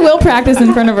probably will practice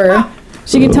in front of her.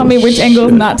 She can tell me which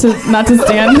angles not to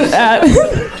stand at.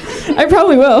 I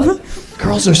probably will.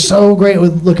 Girls are so great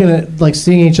with looking at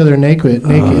seeing each other naked.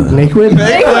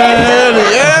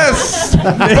 Yes.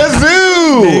 Bazoo.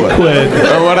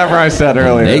 Or whatever I said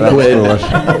earlier.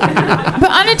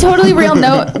 But on a totally real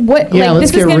note,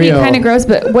 this is going to be kind of gross,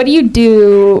 but what do you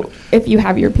do if you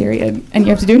have your period and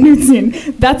you have to do a nude scene?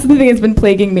 That's the thing that's been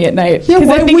plaguing me at night. Because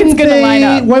I think it's going to line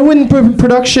up. Why wouldn't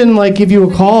production give you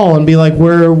a call and be like,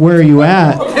 where are you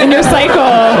at? In your cycle.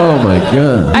 Oh my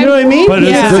God. You know what I mean? But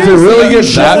does it really get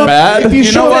that bad? If you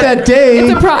show up that day.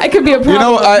 It could be a problem. You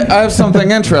know, I have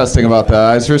something interesting about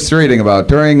that. I was just reading about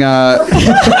during...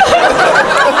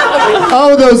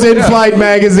 those in-flight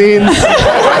magazines.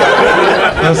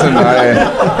 Listen,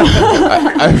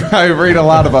 I read a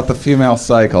lot about the female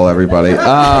cycle, everybody.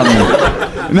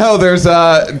 No, there's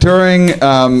during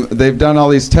they've done all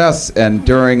these tests, and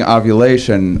during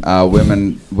ovulation,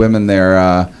 women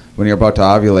there when you're about to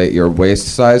ovulate, your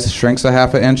waist size shrinks a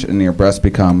half an inch, and your breasts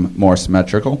become more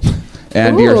symmetrical.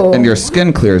 And your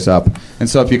skin clears up. And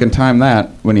so if you can time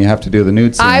that when you have to do the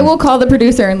nude scene. I will call the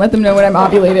producer and let them know when I'm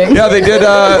ovulating. Yeah, they did.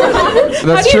 That's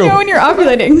How do you know when you're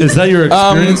ovulating? Is that your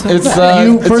experience?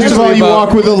 First of all, you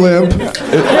walk with a limp.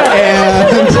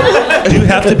 And do you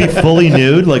have to be fully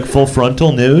nude, like full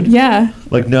frontal nude? Yeah.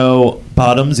 Like no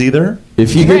bottoms either?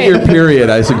 If you get your period,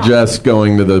 I suggest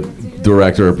going to the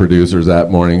director or producers that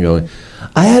morning going,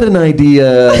 I had an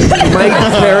idea. My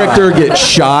character gets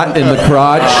shot in the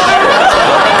crotch.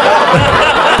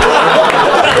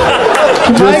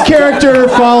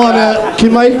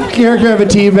 Can my character have a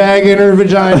tea bag in her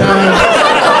vagina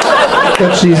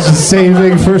that she's just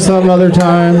saving for some other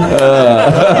time?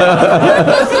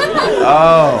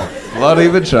 Bloody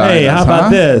vagina. Hey, how about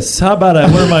this? How about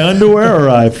I wear my underwear or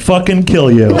I fucking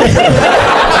kill you?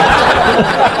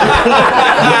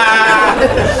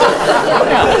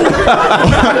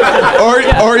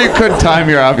 or you could time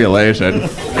your ovulation.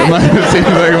 It seems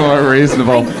like more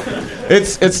reasonable.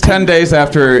 It's 10 days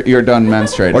after you're done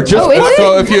menstruating. Or just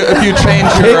so if you change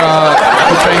your pill.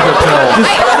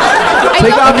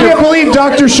 I can't believe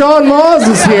Dr. Sean Mauss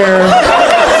is here.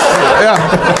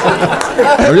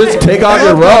 Yeah. Or just take off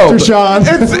your robe. Dr. Sean.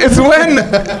 It's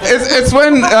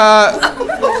when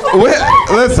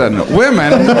listen,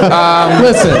 women.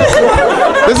 Listen.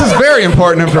 This is very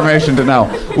important information to know.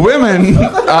 Women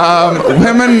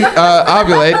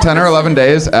ovulate 10 or 11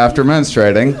 days after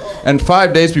menstruating, and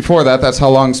 5 days before that, that's how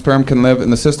long sperm can live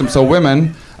in the system. So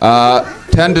women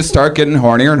tend to start getting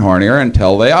hornier and hornier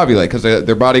until they ovulate, because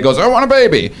their body goes, I want a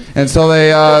baby. And so they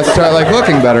start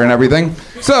looking better and everything.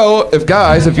 So if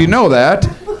you know that,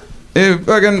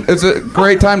 it's a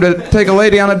great time to take a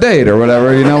lady on a date or whatever,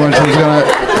 when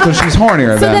because she's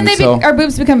hornier. So then our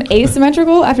boobs become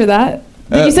asymmetrical after that?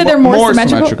 You said they're more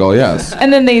symmetrical, yes.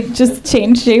 And then they just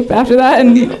change shape after that,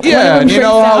 and yeah, and you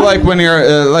know how when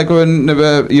you're when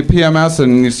you PMS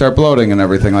and you start bloating and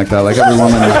everything like that, like every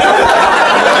woman.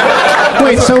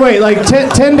 Wait,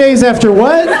 10 days after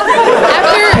what? 10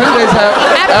 days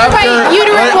after my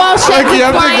uterine wall shape you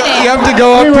have to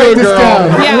go up to a girl.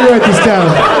 Let me write this down.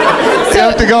 You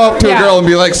have to go up to a girl and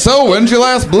be like, so when'd you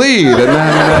last bleed? And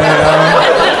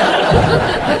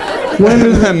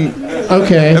then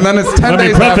okay. And then it's 10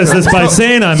 days after. Let me preface this by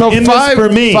saying I'm in this for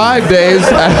me. 5 days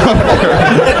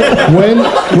after.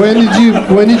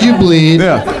 When did you bleed?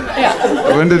 Yeah.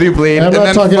 When did you bleed? I'm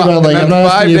not talking about I'm not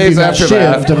asking you if you got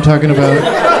shift. I'm talking about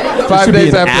 5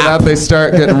 days after that they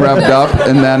start getting revved up,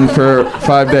 and then for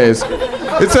 5 days.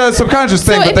 It's a subconscious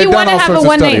thing, but they've done all sorts of studies. So if you want to have a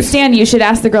one-night stand, you should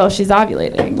ask the girl if she's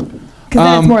ovulating. Because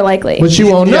then it's more likely. But she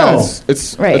won't know.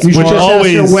 It's right. You should just ask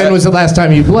her when was the last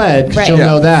time you bled, because she'll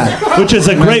know that. Which is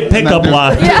a great pickup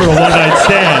line for a one-night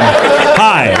stand.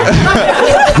 Hi.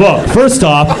 Look, first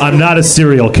off, I'm not a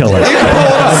serial killer.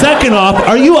 Second off,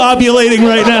 are you ovulating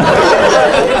right now?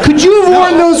 Could you have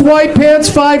worn those white pants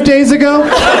 5 days ago?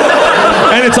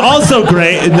 And it's also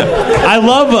great. I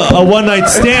love a one-night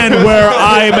stand where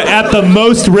I'm at the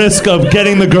most risk of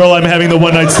getting the girl I'm having the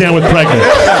one-night stand with pregnant.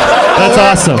 That's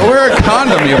awesome. Wear a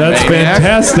condom, you That's maniac.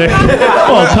 fantastic.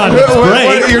 Well, condom's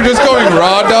great. You're just going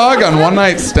raw dog on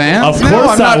one-night stands? Of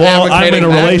course not. Well, I'm in a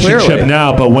relationship clearly.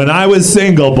 now, but when I was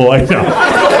single, boy, no.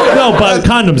 No, but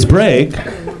condoms break.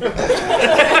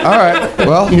 All right.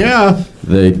 Well, yeah.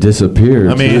 They disappeared.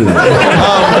 I mean, I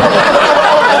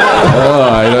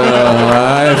don't know.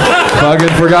 I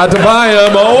fucking forgot to buy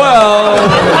them. Oh well.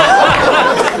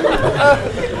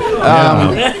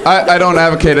 I don't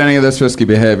advocate any of this risky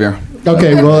behavior.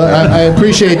 Okay, well, I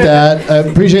appreciate that. I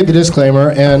appreciate the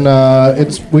disclaimer, and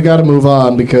we got to move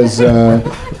on because we're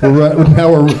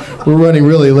running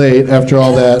really late after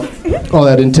all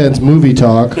that intense movie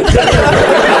talk.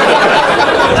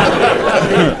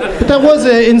 But that was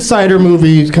an insider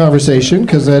movie conversation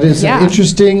because that is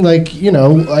interesting. Like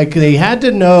they had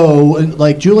to know,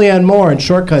 like Julianne Moore in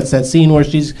Shortcuts, that scene where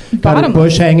she's got a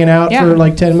bush hanging out for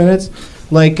like 10 minutes.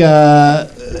 Like,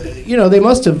 they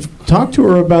must have talked to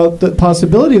her about the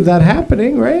possibility of that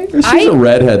happening, right? She's a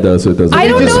redhead, though, so it doesn't. I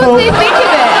don't know what they think of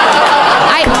it.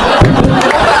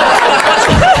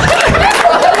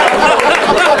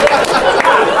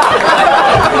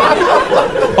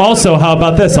 also, how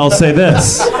about this? I'll say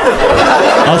this.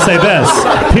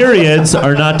 Periods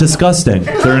are not disgusting.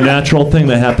 They're a natural thing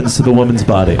that happens to the woman's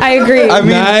body. I agree.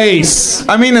 Nice.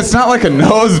 I mean, it's not like a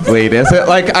nosebleed, is it?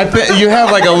 Like, you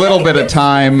have like a little bit of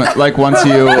time, like once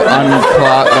you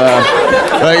unclot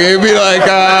like you'd be like,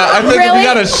 I think if you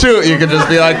gotta shoot, you could just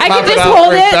be like, pop it out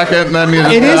for a second, and then you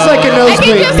just It is like a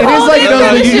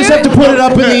nosebleed. You just have to put it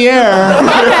up in the air.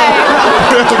 Okay.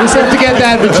 You just have to get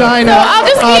that vagina. So I'll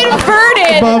just be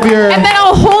inverted, above your, and then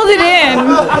I'll hold it in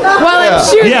while I'm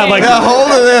shooting. Yeah, hold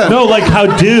it in. No, like how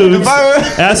dudes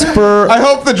ask for. I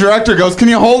hope the director goes, can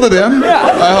you hold it in? Yeah.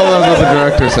 I hope that's what the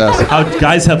director says. How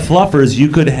guys have fluffers, you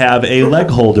could have a leg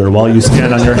holder while you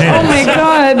stand on your hands. Oh my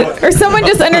god. Or someone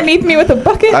just underneath me with a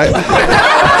bucket. That's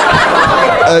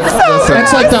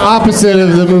like the opposite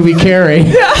of the movie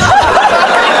Carrie.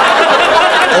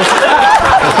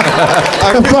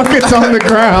 The bucket's on the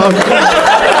ground.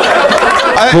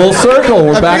 Full circle.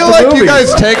 We're back to movies. I feel like you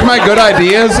guys take my good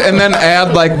ideas and then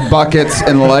add like buckets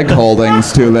and leg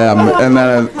holdings to them, and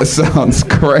then it sounds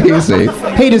crazy.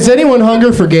 Hey, does anyone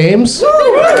hunger for games?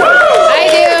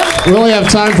 I do. We only have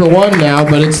time for one now,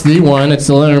 but it's the one. It's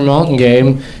the Leonard Maltin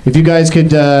game. If you guys could,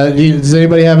 does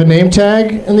anybody have a name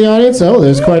tag in the audience? Oh,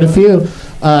 there's quite a few.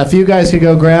 If you guys could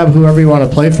go grab whoever you want to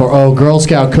play for. Oh, Girl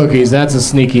Scout cookies. That's a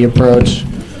sneaky approach.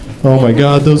 Oh my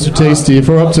God, those are tasty. If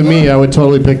it were up to me, I would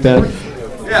totally pick that.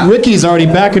 Yeah. Riki's already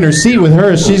back in her seat with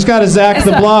hers. She's got a Zach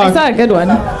the Block. I saw a good one.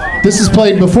 This is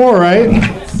played before, right?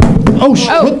 Oh,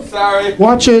 sorry.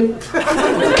 Watch it.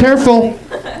 Careful.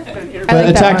 Like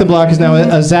Attack the Block is now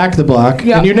a Zach the Block.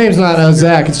 Yep. And your name's not a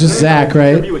Zach, it's just Zach,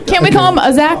 right? Can't we call him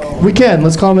a Zach? We can.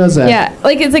 Let's call him a Zach. Yeah,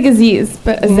 like it's like Aziz,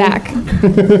 but a Zach.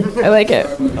 I like it.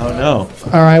 Oh, no.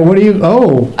 All right, what do you...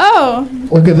 Oh.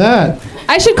 Look at that.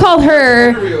 I should call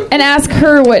her and ask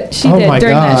her what she did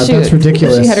during that shoot. That's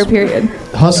ridiculous. She had her period.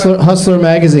 Hustler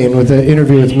magazine with an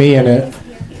interview with me in it.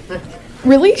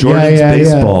 Really? Jordan's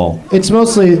baseball. Yeah. It's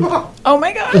mostly... Oh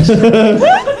my gosh.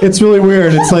 It's really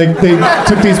weird. It's like they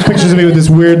took these pictures of me with this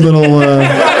weird little...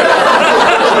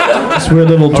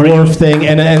 dwarf thing,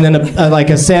 and then like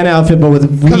a Santa outfit, but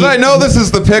with... Because I know this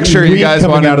is the picture you guys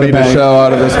wanted me to show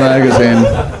out of this magazine.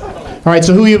 All right,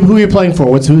 so who are you playing for?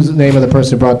 Who's the name of the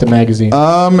person who brought the magazine?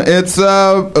 It's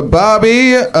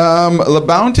Bobby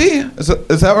LaBounty.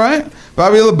 Is that right?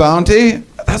 Bobby LaBounty.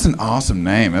 That's an awesome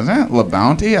name, isn't it?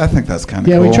 LaBounty? I think that's kind of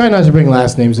cool. Yeah, we try not to bring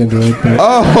last names into it. But.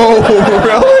 Oh,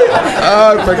 really?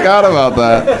 Oh, I forgot about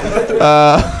that.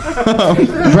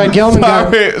 Brett Gelman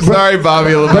sorry,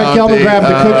 Bobby LaBounty. Brett Gelman grabbed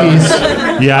the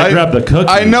cookies. Yeah, I grabbed the cookies.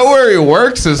 I know where he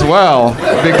works as well.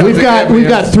 We've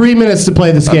got 3 minutes to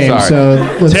play this game, so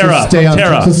let's stay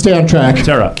on track.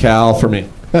 Tara. Cal for me.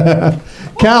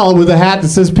 Cal with a hat that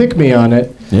says "Pick Me" on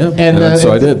it. Yeah, and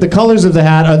so I did. The colors of the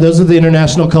hat those are the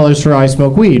international colors for I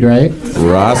Smoke Weed, right?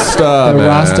 Rasta. The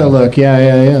Rasta look.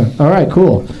 Yeah. All right,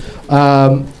 cool.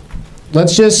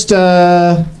 Let's just.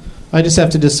 I just have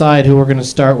to decide who we're going to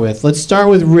start with. Let's start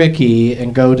with Riki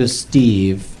and go to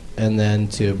Steve, and then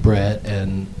to Brett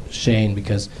and Shane,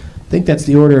 because I think that's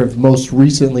the order of most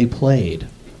recently played,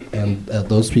 and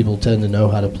those people tend to know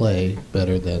how to play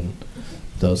better than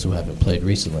those who haven't played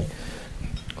recently.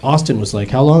 Austin was like,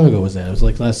 how long ago was that? It was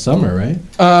like last summer, right?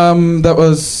 That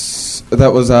was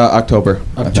That was October.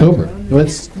 October.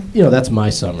 That's my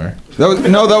summer.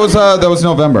 That was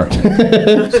November.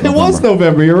 It was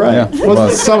November. You're right. Yeah, it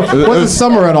wasn't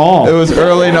summer at all. It was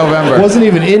early November. It wasn't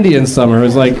even Indian summer. It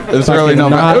was early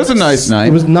November. It was a nice night.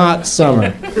 It was not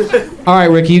summer. All right,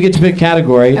 Ricky, you get to pick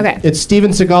category. Okay. It's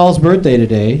Steven Seagal's birthday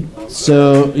today.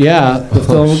 So yeah, the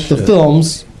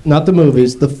films, not the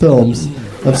movies, the films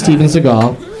of Steven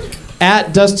Seagal.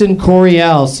 At Dustin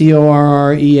Correale,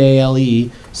 Correale,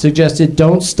 suggested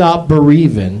 "Don't Stop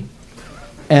Bereavin',"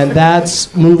 and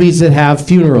that's movies that have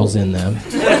funerals in them.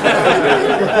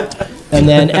 And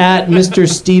then at Mr.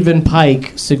 Stephen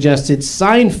Pike suggested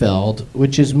Seinfeld,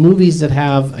 which is movies that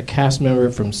have a cast member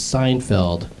from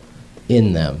Seinfeld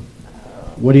in them.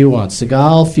 What do you want?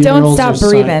 Seagal, funerals, Don't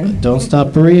Stop Bereavin'. Don't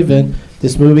Stop Bereavin'.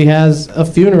 This movie has a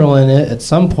funeral in it at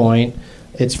some point.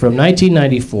 It's from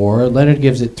 1994. Leonard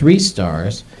gives it 3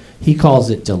 stars. He calls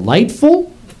it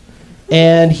delightful.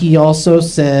 And he also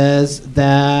says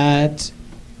that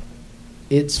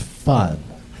it's fun.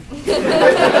 It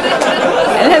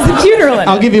has a funeral in it.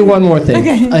 I'll give you one more thing.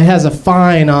 Okay. It has a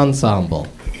fine ensemble.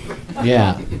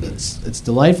 Yeah, it's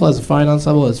delightful, has a fine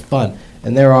ensemble, it's fun.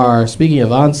 And there are, speaking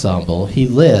of ensemble, he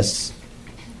lists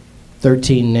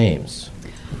 13 names.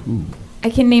 Ooh. I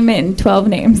can name it in 12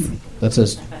 names. That's a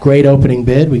great opening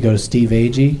bid. We go to Steve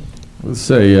Agee. Let's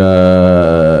say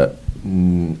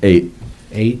 8.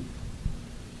 8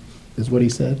 is what he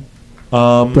said.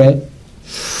 Brett?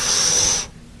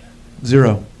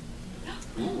 0.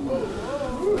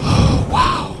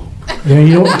 Wow. Do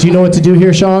you know what to do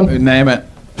here, Sean? Name it.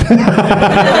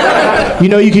 You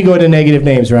know you can go to negative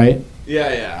names, right?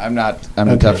 Yeah.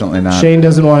 I'm definitely not. Shane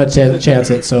doesn't want to chance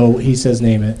it, so he says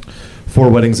name it. 4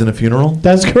 weddings and a funeral?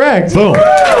 That's correct. Boom.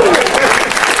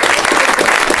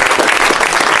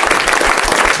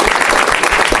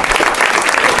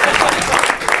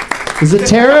 Is it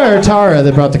Tara or Tara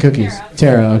that brought the cookies?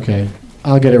 Tara, okay.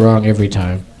 I'll get it wrong every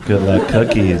time. Good luck,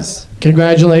 cookies.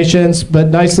 Congratulations, but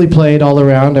nicely played all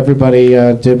around. Everybody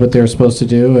did what they were supposed to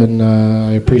do, and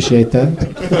I appreciate that.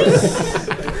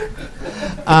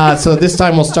 So this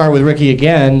time we'll start with Ricky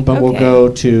again, but we'll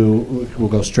go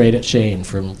straight at Shane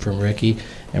from Ricky,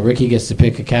 and Ricky gets to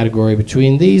pick a category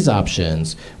between these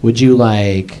options. Would you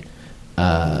like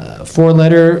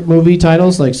 4-letter movie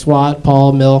titles like SWAT,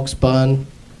 Paul, Milk, Spun?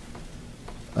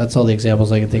 That's all the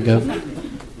examples I can think of.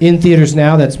 In theaters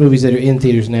now, that's movies that are in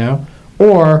theaters now.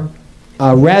 Or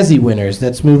Razzie winners,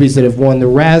 that's movies that have won the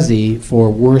Razzie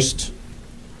for worst,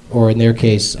 or in their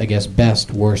case, I guess,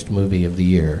 best worst movie of the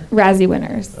year. Razzie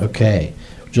winners. Okay.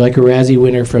 Would you like a Razzie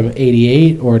winner from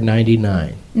 88 or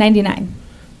 99? 99.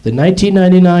 The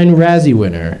 1999 Razzie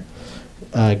winner,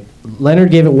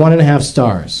 Leonard gave it 1.5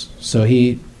 stars, so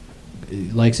he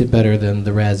likes it better than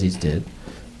the Razzies did,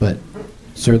 but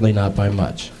certainly not by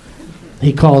much.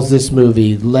 He calls this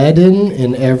movie leaden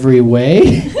in every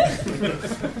way.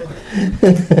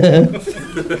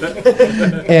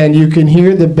 And you can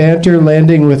hear the banter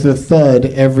landing with a thud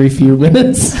every few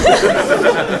minutes.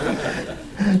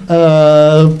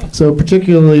 So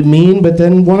particularly mean, but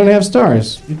then 1.5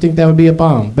 stars. You'd think that would be a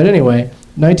bomb. But anyway,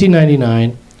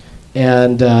 1999.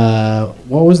 And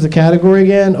what was the category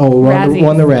again? Oh,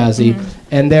 won the Razzie. Mm-hmm.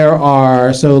 And there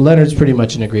are, so Leonard's pretty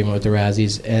much in agreement with the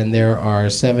Razzies, and there are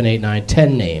 7, 8, 9,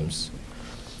 10 names.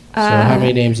 So how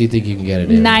many names do you think you can get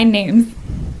it in? 9 names.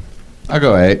 I'll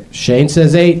go 8. Shane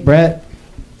says 8. Brett?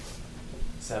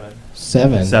 7.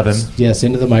 7. Yes,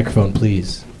 into the microphone,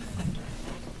 please.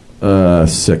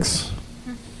 6.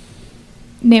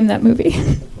 Name that movie.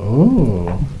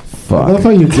 Oh. Fuck. I love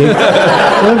how you giggle.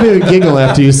 I love how you giggle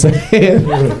after you say it.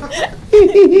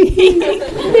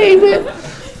 Name it.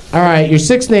 All right, your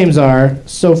 6 names are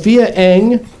Sophia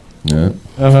Eng. Yeah.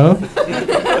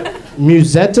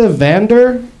 Musetta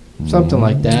Vander, something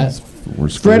like that.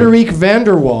 Frederique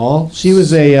Vanderwall. She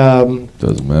was a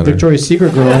doesn't matter. Victoria's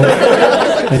Secret girl,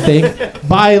 I think.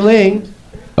 Bai Ling.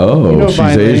 Oh, you know she's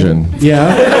Bai Asian. Ling.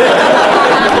 Yeah.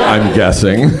 I'm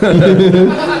guessing.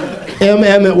 M.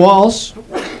 Emmett Walsh.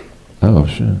 Oh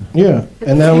shit. Yeah,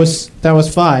 and that was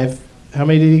 5. How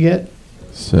many did you get?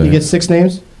 6. You get 6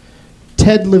 names.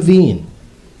 Ted Levine.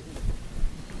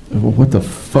 What the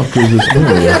fuck is this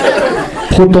movie?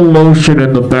 Put the lotion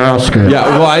in the basket. Yeah,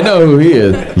 well, I know who he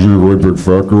is. Is he Rupert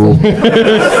Freckle?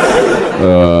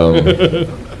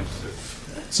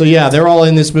 So yeah, they're all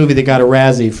in this movie that got a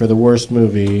Razzie for the worst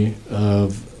movie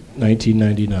of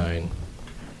 1999.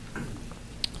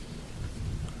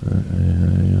 I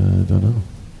don't know.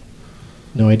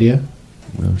 No idea?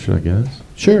 No, should I guess?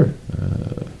 Sure.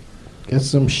 Guess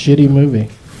some shitty movie.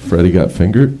 Freddy Got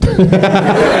Fingered?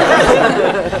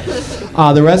 All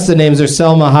The rest of the names are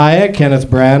Selma Hayek, Kenneth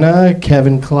Branagh,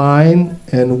 Kevin Kline,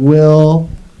 and Will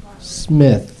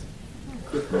Smith.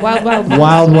 Wild Wild West.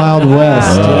 Wild Wild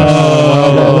West.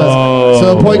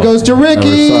 So the point goes to Ricky.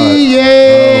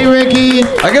 Yay, Ricky.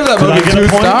 I give that movie 2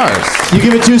 stars. You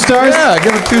give it 2 stars? Yeah, I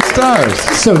give it 2 stars.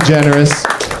 So generous.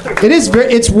 It is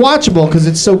it's watchable because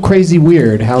it's so crazy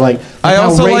weird how how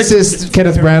racist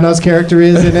Kenneth Branagh's character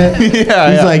is in it.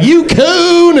 He's like, you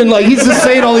coon, and he's just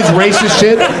saying all these racist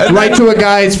shit right to a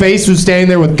guy's face who's standing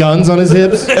there with guns on his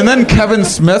hips. And then Kevin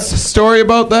Smith's story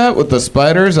about that with the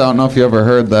spiders. I don't know if you ever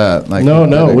heard that.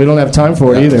 No, we don't have time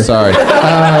for it either. Sorry.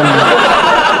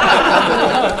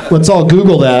 Let's all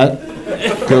Google that.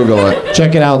 Google it.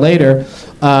 Check it out later.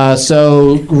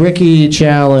 So Ricky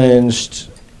challenged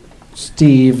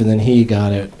Steve, and then he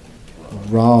got it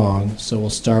wrong. So we'll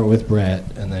start with Brett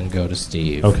and then go to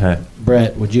Steve. Okay.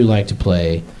 Brett, would you like to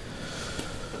play?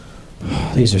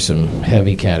 These are some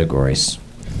heavy categories.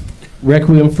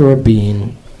 Requiem for a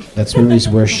Bean. That's movies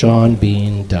where Sean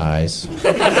Bean dies.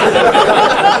 Okay.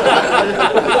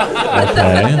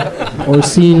 Or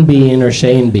Sean Bean or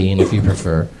Shane Bean, if you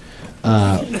prefer.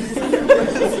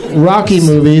 Rocky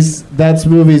movies. That's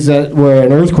movies where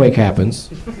an earthquake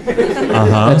happens.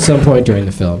 At some point during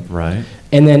the film. Right.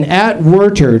 And then at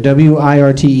Werter,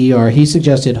 Wirter, he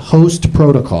suggested Host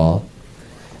Protocol.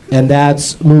 And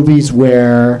that's movies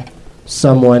where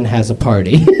someone has a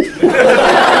party.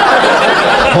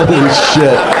 Holy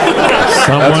shit.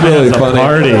 Someone really has a funny.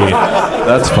 party.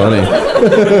 That's funny.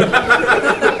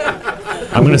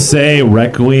 I'm going to say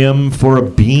Requiem for a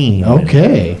Bean.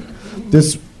 Okay.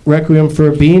 This Requiem for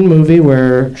a Bean movie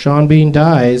where Sean Bean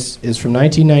dies is from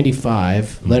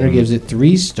 1995. Leonard gives it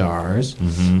 3 stars.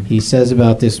 He says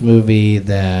about this movie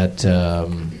that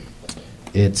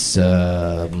it's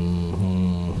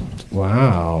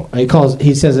wow.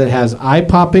 He says it has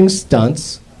eye-popping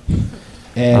stunts,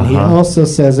 and he also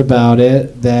says about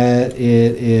it that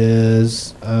it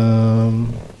is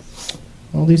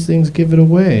all these things give it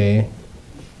away.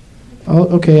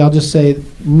 Okay, I'll just say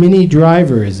Minnie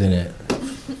Driver is in it.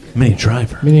 Minnie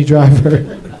Driver. Minnie Driver.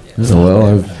 Well,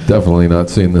 I've definitely not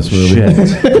seen this movie.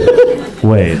 Shit.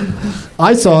 Wait.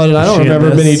 I saw it, and I don't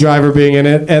remember Minnie Driver being in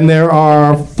it. And there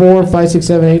are 4, 5, 6,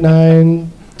 7, 8,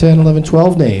 9, 10, 11,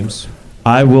 12 names.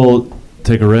 I will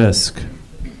take a risk.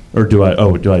 Or do I?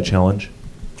 Oh, do I challenge?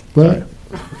 What? Do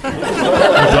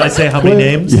I say how many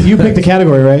names? You picked the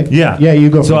category, right? Yeah. Yeah, you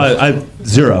go So first. I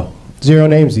 0. 0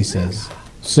 names, he says.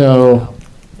 So...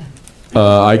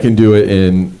 I can do it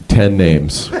in 10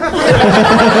 names.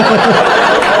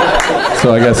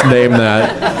 So I guess name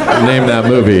that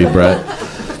movie, Brett.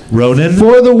 Ronin?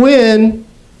 For the win.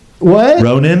 What?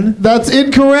 Ronin? That's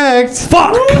incorrect.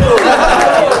 Fuck!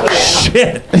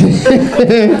 Shit.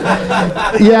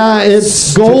 Yeah,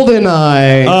 it's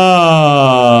GoldenEye.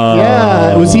 Oh.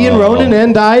 Yeah. Was he in Ronin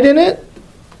and died in it?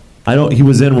 He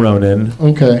was in Ronin.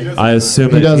 Okay. I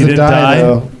assume He that doesn't he didn't die.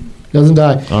 though. Doesn't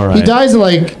die. All right. He dies in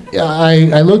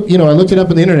I looked it up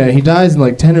on the internet. He dies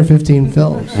in 10 or 15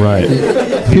 films. Right.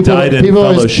 He died in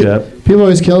Fellowship. People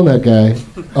always killing that guy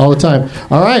all the time.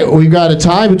 All right, we've got a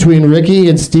tie between Ricky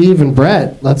and Steve and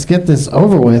Brett. Let's get this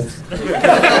over with.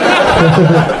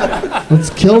 Let's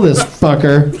kill this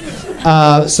fucker.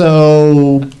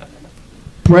 So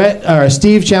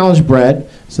Steve challenged Brett.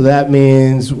 So that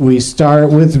means we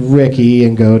start with Ricky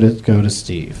and go to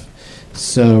Steve.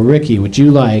 So Ricky, would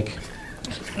you like?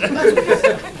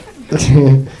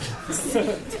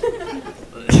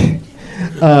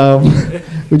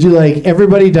 Would you like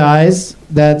Everybody Dies?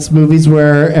 That's movies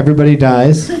where everybody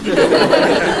dies.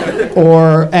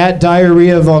 Or at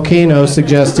Diarrhea Volcano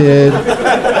suggested.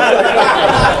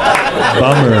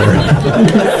 Bummer.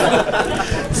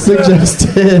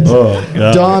 Suggested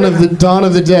Dawn of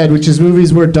the Dead, which is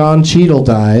movies where Don Cheadle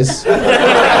dies. Oh,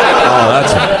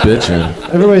 that's bitching.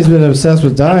 Everybody's been obsessed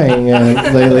with dying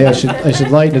lately. I should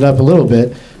lighten it up a little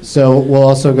bit. So we'll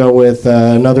also go with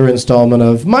another installment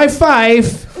of My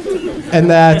Fife, and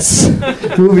that's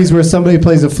movies where somebody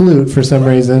plays a flute for some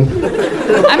reason.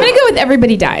 I'm gonna go with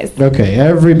Everybody Dies. Okay,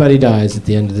 Everybody Dies at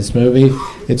the end of this movie.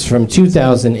 It's from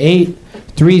 2008.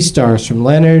 3 stars from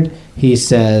Leonard. He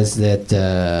says that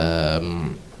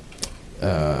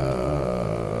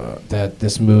that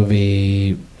this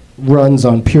movie runs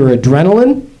on pure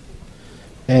adrenaline,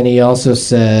 and he also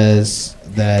says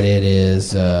that it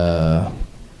is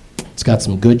it's got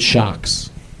some good shocks.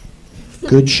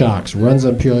 Good shocks. Runs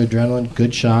on pure adrenaline.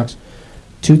 Good shocks.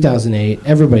 2008.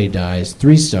 Everybody Dies.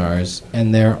 3 stars,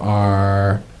 and there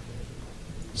are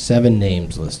 7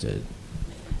 names listed.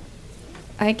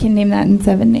 I can name that in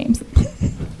 7 names.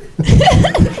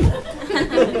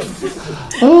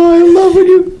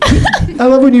 Oh, I I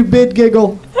love when you bid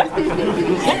giggle.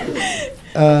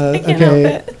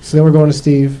 Okay, so then we're going to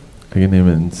Steve. I can name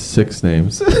it in 6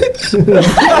 names. I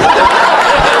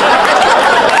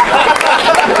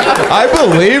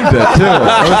believed it too.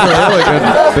 That was a really good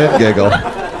bit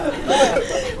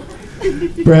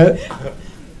giggle. Brett.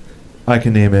 I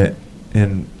can name it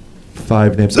in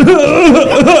 5 names. The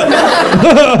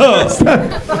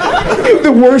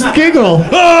worst giggle.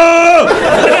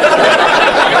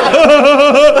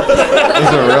 This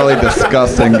is a really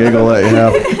disgusting giggle that you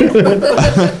have.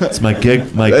 It's my gig.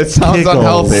 It sounds giggles.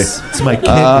 unhealthy. It's my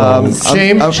giggles.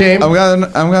 Shame.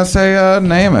 I'm gonna say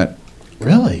name it.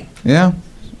 Really? Yeah.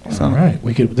 All right.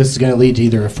 This is going to lead to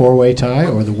either a 4-way tie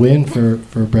or the win for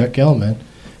Brett Gelman.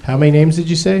 How many names did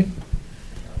you say?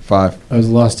 5. I was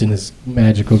lost in this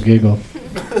magical giggle.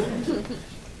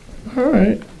 All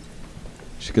right.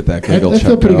 Should get that giggle I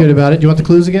feel pretty good about it. Do you want the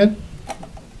clues again?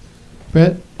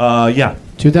 Brett? Yeah.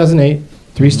 2008.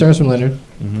 3 stars from Leonard.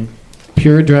 Mm-hmm.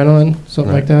 Pure adrenaline,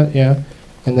 something like that, yeah.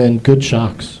 And then Good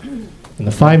Shocks. And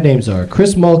the 5 names are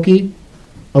Chris Mulkey,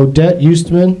 Odette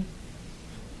Eustman,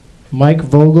 Mike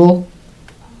Vogel,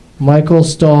 Michael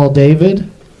Stahl-David,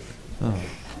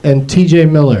 and T.J.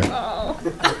 Miller.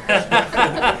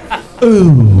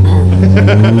 Ooh.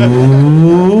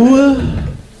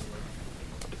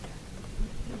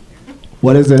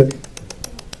 What is it?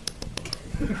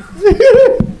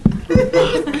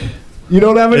 You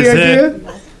don't have any idea?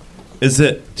 Is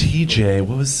it TJ?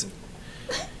 What was...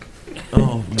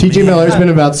 Oh, T.J. Miller's been in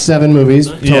about 7 movies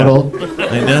total. Yeah,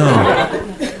 I know.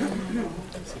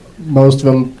 Most of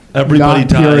them Everybody not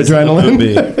pure dies in the adrenaline.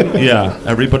 movie. Yeah,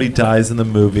 everybody dies in the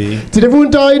movie. Did everyone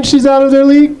die and she's out of their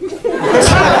league?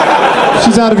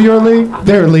 She's out of your league?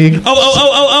 Their league.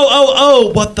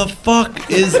 Oh, what the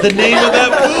fuck is the name of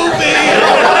that movie?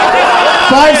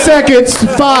 5 seconds.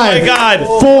 5. Oh my God.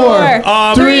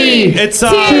 4. 3. It's 2.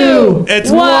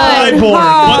 It's 1. Flyborn.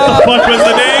 What the fuck was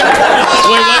the name?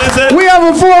 Wait, what is it? We have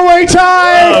a 4-way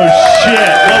tie. Oh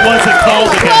shit! What was it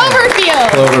called again?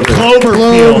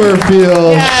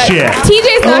 Cloverfield. Yeah. Shit.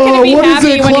 TJ's not going to be what is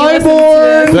happy it? when he listens to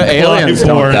Clybourne? this. The aliens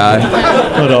don't die.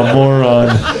 What a moron.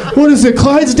 What is it?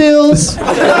 Clydesdales?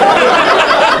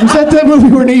 Was that movie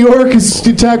where New York is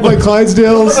attacked by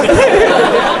Clydesdales?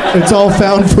 It's all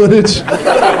found footage.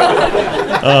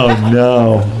 Oh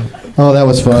no. Oh, that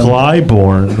was fun.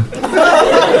 Clybourne.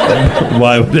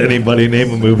 Why would anybody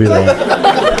name a movie that?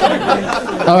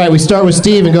 All right, we start with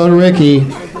Steve and go to Riki.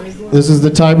 This is the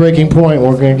tie-breaking point.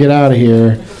 We're going to get out of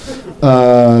here.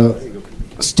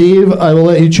 Steve, I will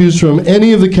let you choose from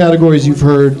any of the categories you've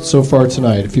heard so far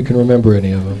tonight, if you can remember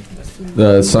any of them.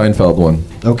 The Seinfeld one.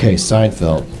 Okay,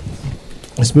 Seinfeld.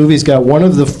 This movie's got one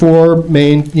of the 4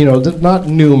 main, not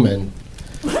Newman.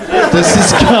 This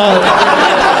has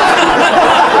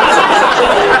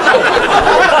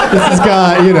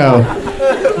got,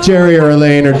 Jerry or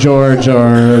Elaine or George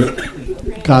or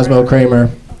Cosmo Kramer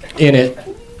in it.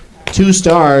 2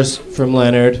 stars from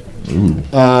Leonard.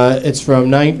 It's from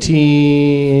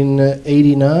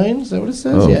 1989. Is that what it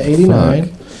says? Yeah, 89.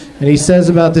 Fuck. And he says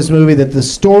about this movie that the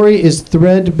story is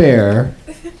threadbare.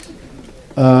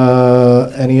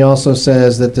 And he also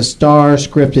says that the star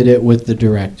scripted it with the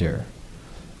director.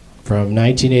 From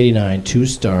 1989, 2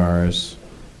 stars.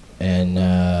 And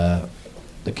the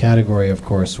category, of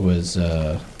course, was...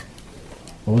 what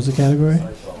was the category?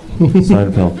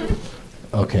 Seinfeld.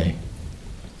 Okay.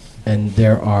 And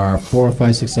there are 4,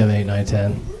 5, 6, 7, 8, 9,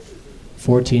 10,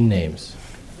 14 names.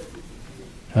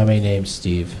 How many names,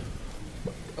 Steve?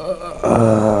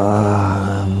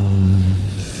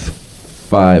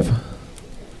 5.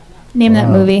 Name that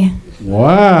movie.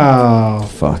 Wow.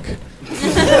 Fuck.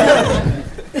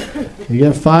 You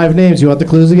got 5 names. You want the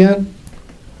clues again?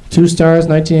 2 stars,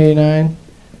 1989.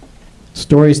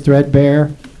 Story's threadbare.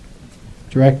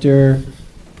 Director.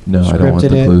 No, I don't want the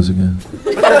Scripted it. clues again.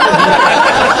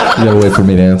 You gotta wait for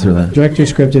me to answer that. Director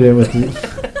scripted it with the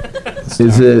star,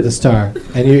 Is it the star?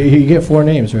 And you get 4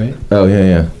 names, right? Oh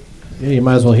yeah. Yeah, you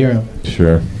might as well hear them.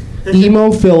 Sure.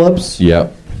 Emo Phillips,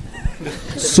 Yep.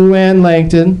 Sue Ann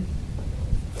Langton,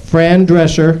 Fran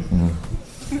Drescher,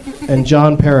 and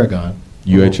John Paragon.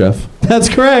 UHF. That's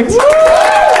correct.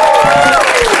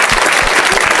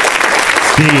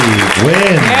 Steve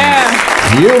wins.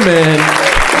 Human.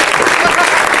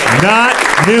 Not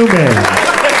Newman.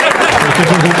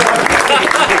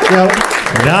 Yep.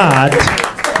 Not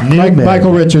Newman.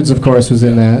 Michael Richards, of course, was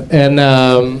in that. And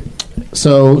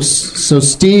so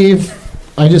Steve,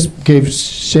 I just gave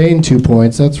Shane 2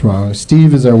 points. That's wrong.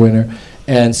 Steve is our winner.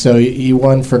 And so you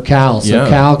won for Cal. So Yeah.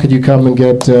 Cal, could you come and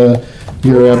get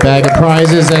your bag of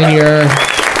prizes and your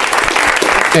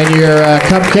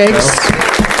cupcakes?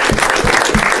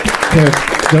 Here,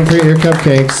 don't forget your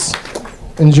cupcakes.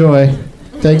 Enjoy.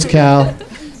 Thanks, Cal.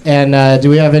 And do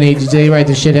we have any? Did they write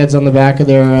the shitheads on the back of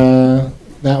their?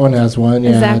 That one has one.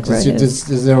 Yeah.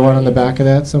 Is there one on the back of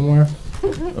that somewhere?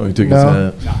 Oh, he took his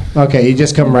hat. Okay, you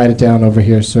just come write it down over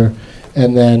here, sir.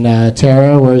 And then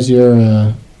Tara, where's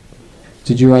your?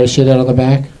 Did you write a shithead on the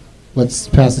back? Let's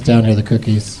pass it down here. The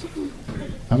cookies.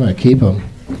 I'm gonna keep them.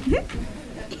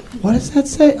 What does that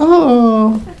say?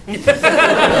 Oh.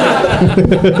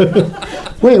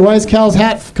 Wait, why does Cal's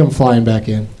hat come flying back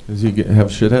in? Does he have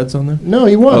shitheads on there? No,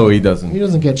 he won't. Oh, he doesn't. He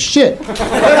doesn't get shit.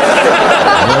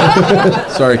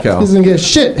 Sorry, Cal. He doesn't get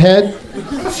shit, head.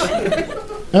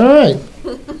 All right.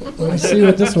 Let me see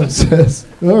what this one says.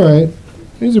 All right.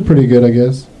 These are pretty good, I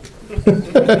guess.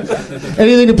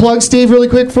 Anything to plug, Steve, really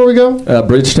quick before we go?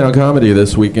 Bridgetown Comedy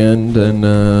this weekend, and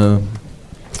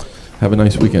have a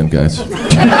nice weekend, guys.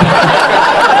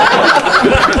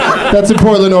 That's in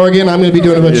Portland, Oregon. I'm going to be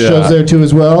doing a bunch of shows there, too,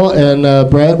 as well. And,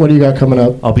 Brett, what do you got coming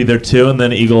up? I'll be there, too. And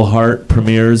then Eagle Heart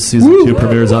premieres, Season 2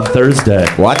 premieres on Thursday.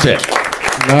 Watch it.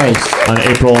 Nice. On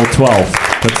April 12th.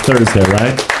 That's Thursday,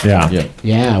 right? Yeah.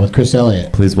 Yeah, with Chris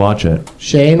Elliott. Please watch it.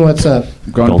 Shane, what's up?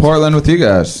 Going to Portland with you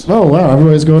guys. Oh, wow.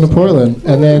 Everybody's going to Portland.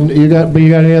 And then you got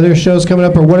any other shows coming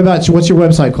up? Or what's your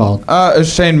website called?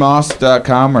 It's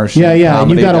ShaneMauss.com or Yeah.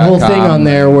 And you've got a whole thing on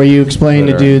there where you explain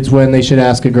to dudes when they should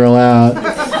ask a girl out.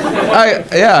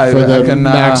 For the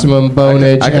maximum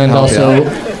bonage and also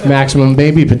maximum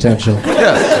baby potential.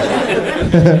 Yes.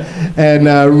 And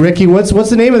Riki, what's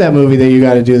the name of that movie that you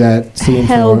got to do that scene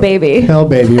Hell for? Baby. Hell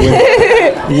Baby.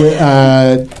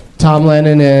 With Tom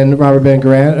Lennon and Robert Ben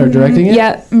Grant are directing it?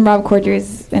 Yeah, and Rob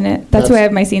Corddry's in it. That's who I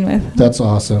have my scene with. That's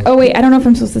awesome. Oh, wait, I don't know if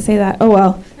I'm supposed to say that. Oh,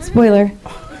 well. Spoiler.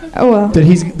 Oh, well.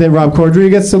 That Rob Corddry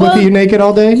gets to look at you naked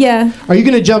all day? Yeah. Are you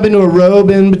going to jump into a robe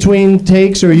in between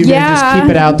takes, or are you going to just keep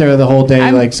it out there the whole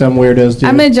day like some weirdos do?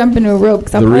 I'm going to jump into a robe.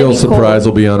 The real surprise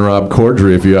will be on Rob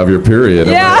Corddry if you have your period.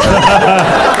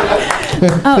 Yeah.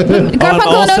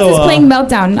 Garfunkel Notes is playing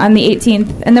Meltdown on the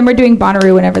 18th, and then we're doing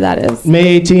Bonnaroo whenever that is.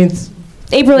 May 18th?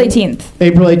 April 18th.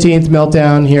 April 18th,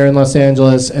 Meltdown here in Los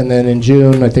Angeles, and then in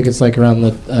June, I think it's like around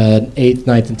the 8th,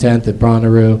 9th, and 10th at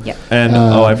Bonnaroo. Yep. And,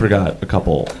 I forgot a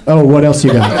couple. Oh, what else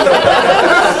you got?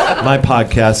 My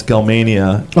podcast,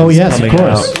 Gelmania. Oh, yes, of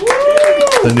course.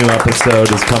 The new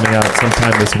episode is coming out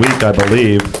sometime this week, I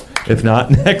believe. If not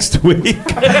next week,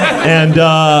 and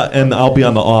I'll be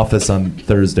on The Office on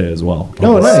Thursday as well.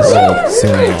 Oh, nice.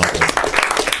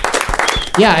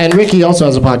 Yeah, and Riki also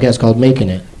has a podcast called Making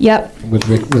It. Yep. With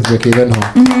Riki Lindhome.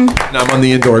 Mm-hmm. And I'm on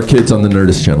the Indoor Kids on the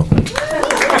Nerdist channel.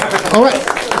 All right.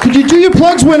 Could you do your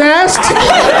plugs when asked?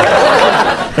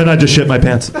 And I just shit my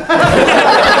pants.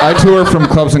 I tour from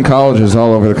clubs and colleges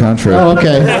all over the country. Oh,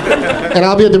 okay. And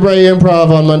I'll be at the Bray Improv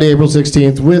on Monday, April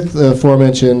 16th with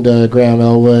aforementioned Graham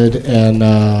Elwood. And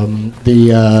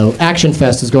the Action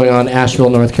Fest is going on in Asheville,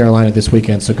 North Carolina this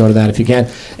weekend, so go to that if you can.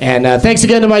 And thanks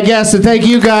again to my guests, and thank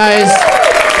you guys.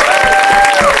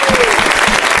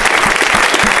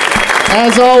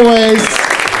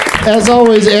 As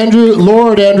always, Andrew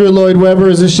Lloyd Webber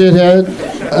is a shithead.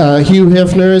 Hugh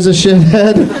Hefner is a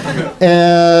shithead.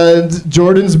 And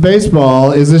Jordan's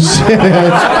Baseball is a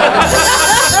shithead.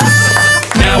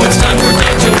 Now it's time for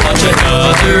Doug to watch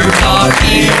another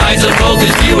talkie. Eyes of both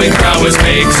his viewing prowess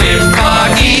makes him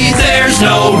cocky.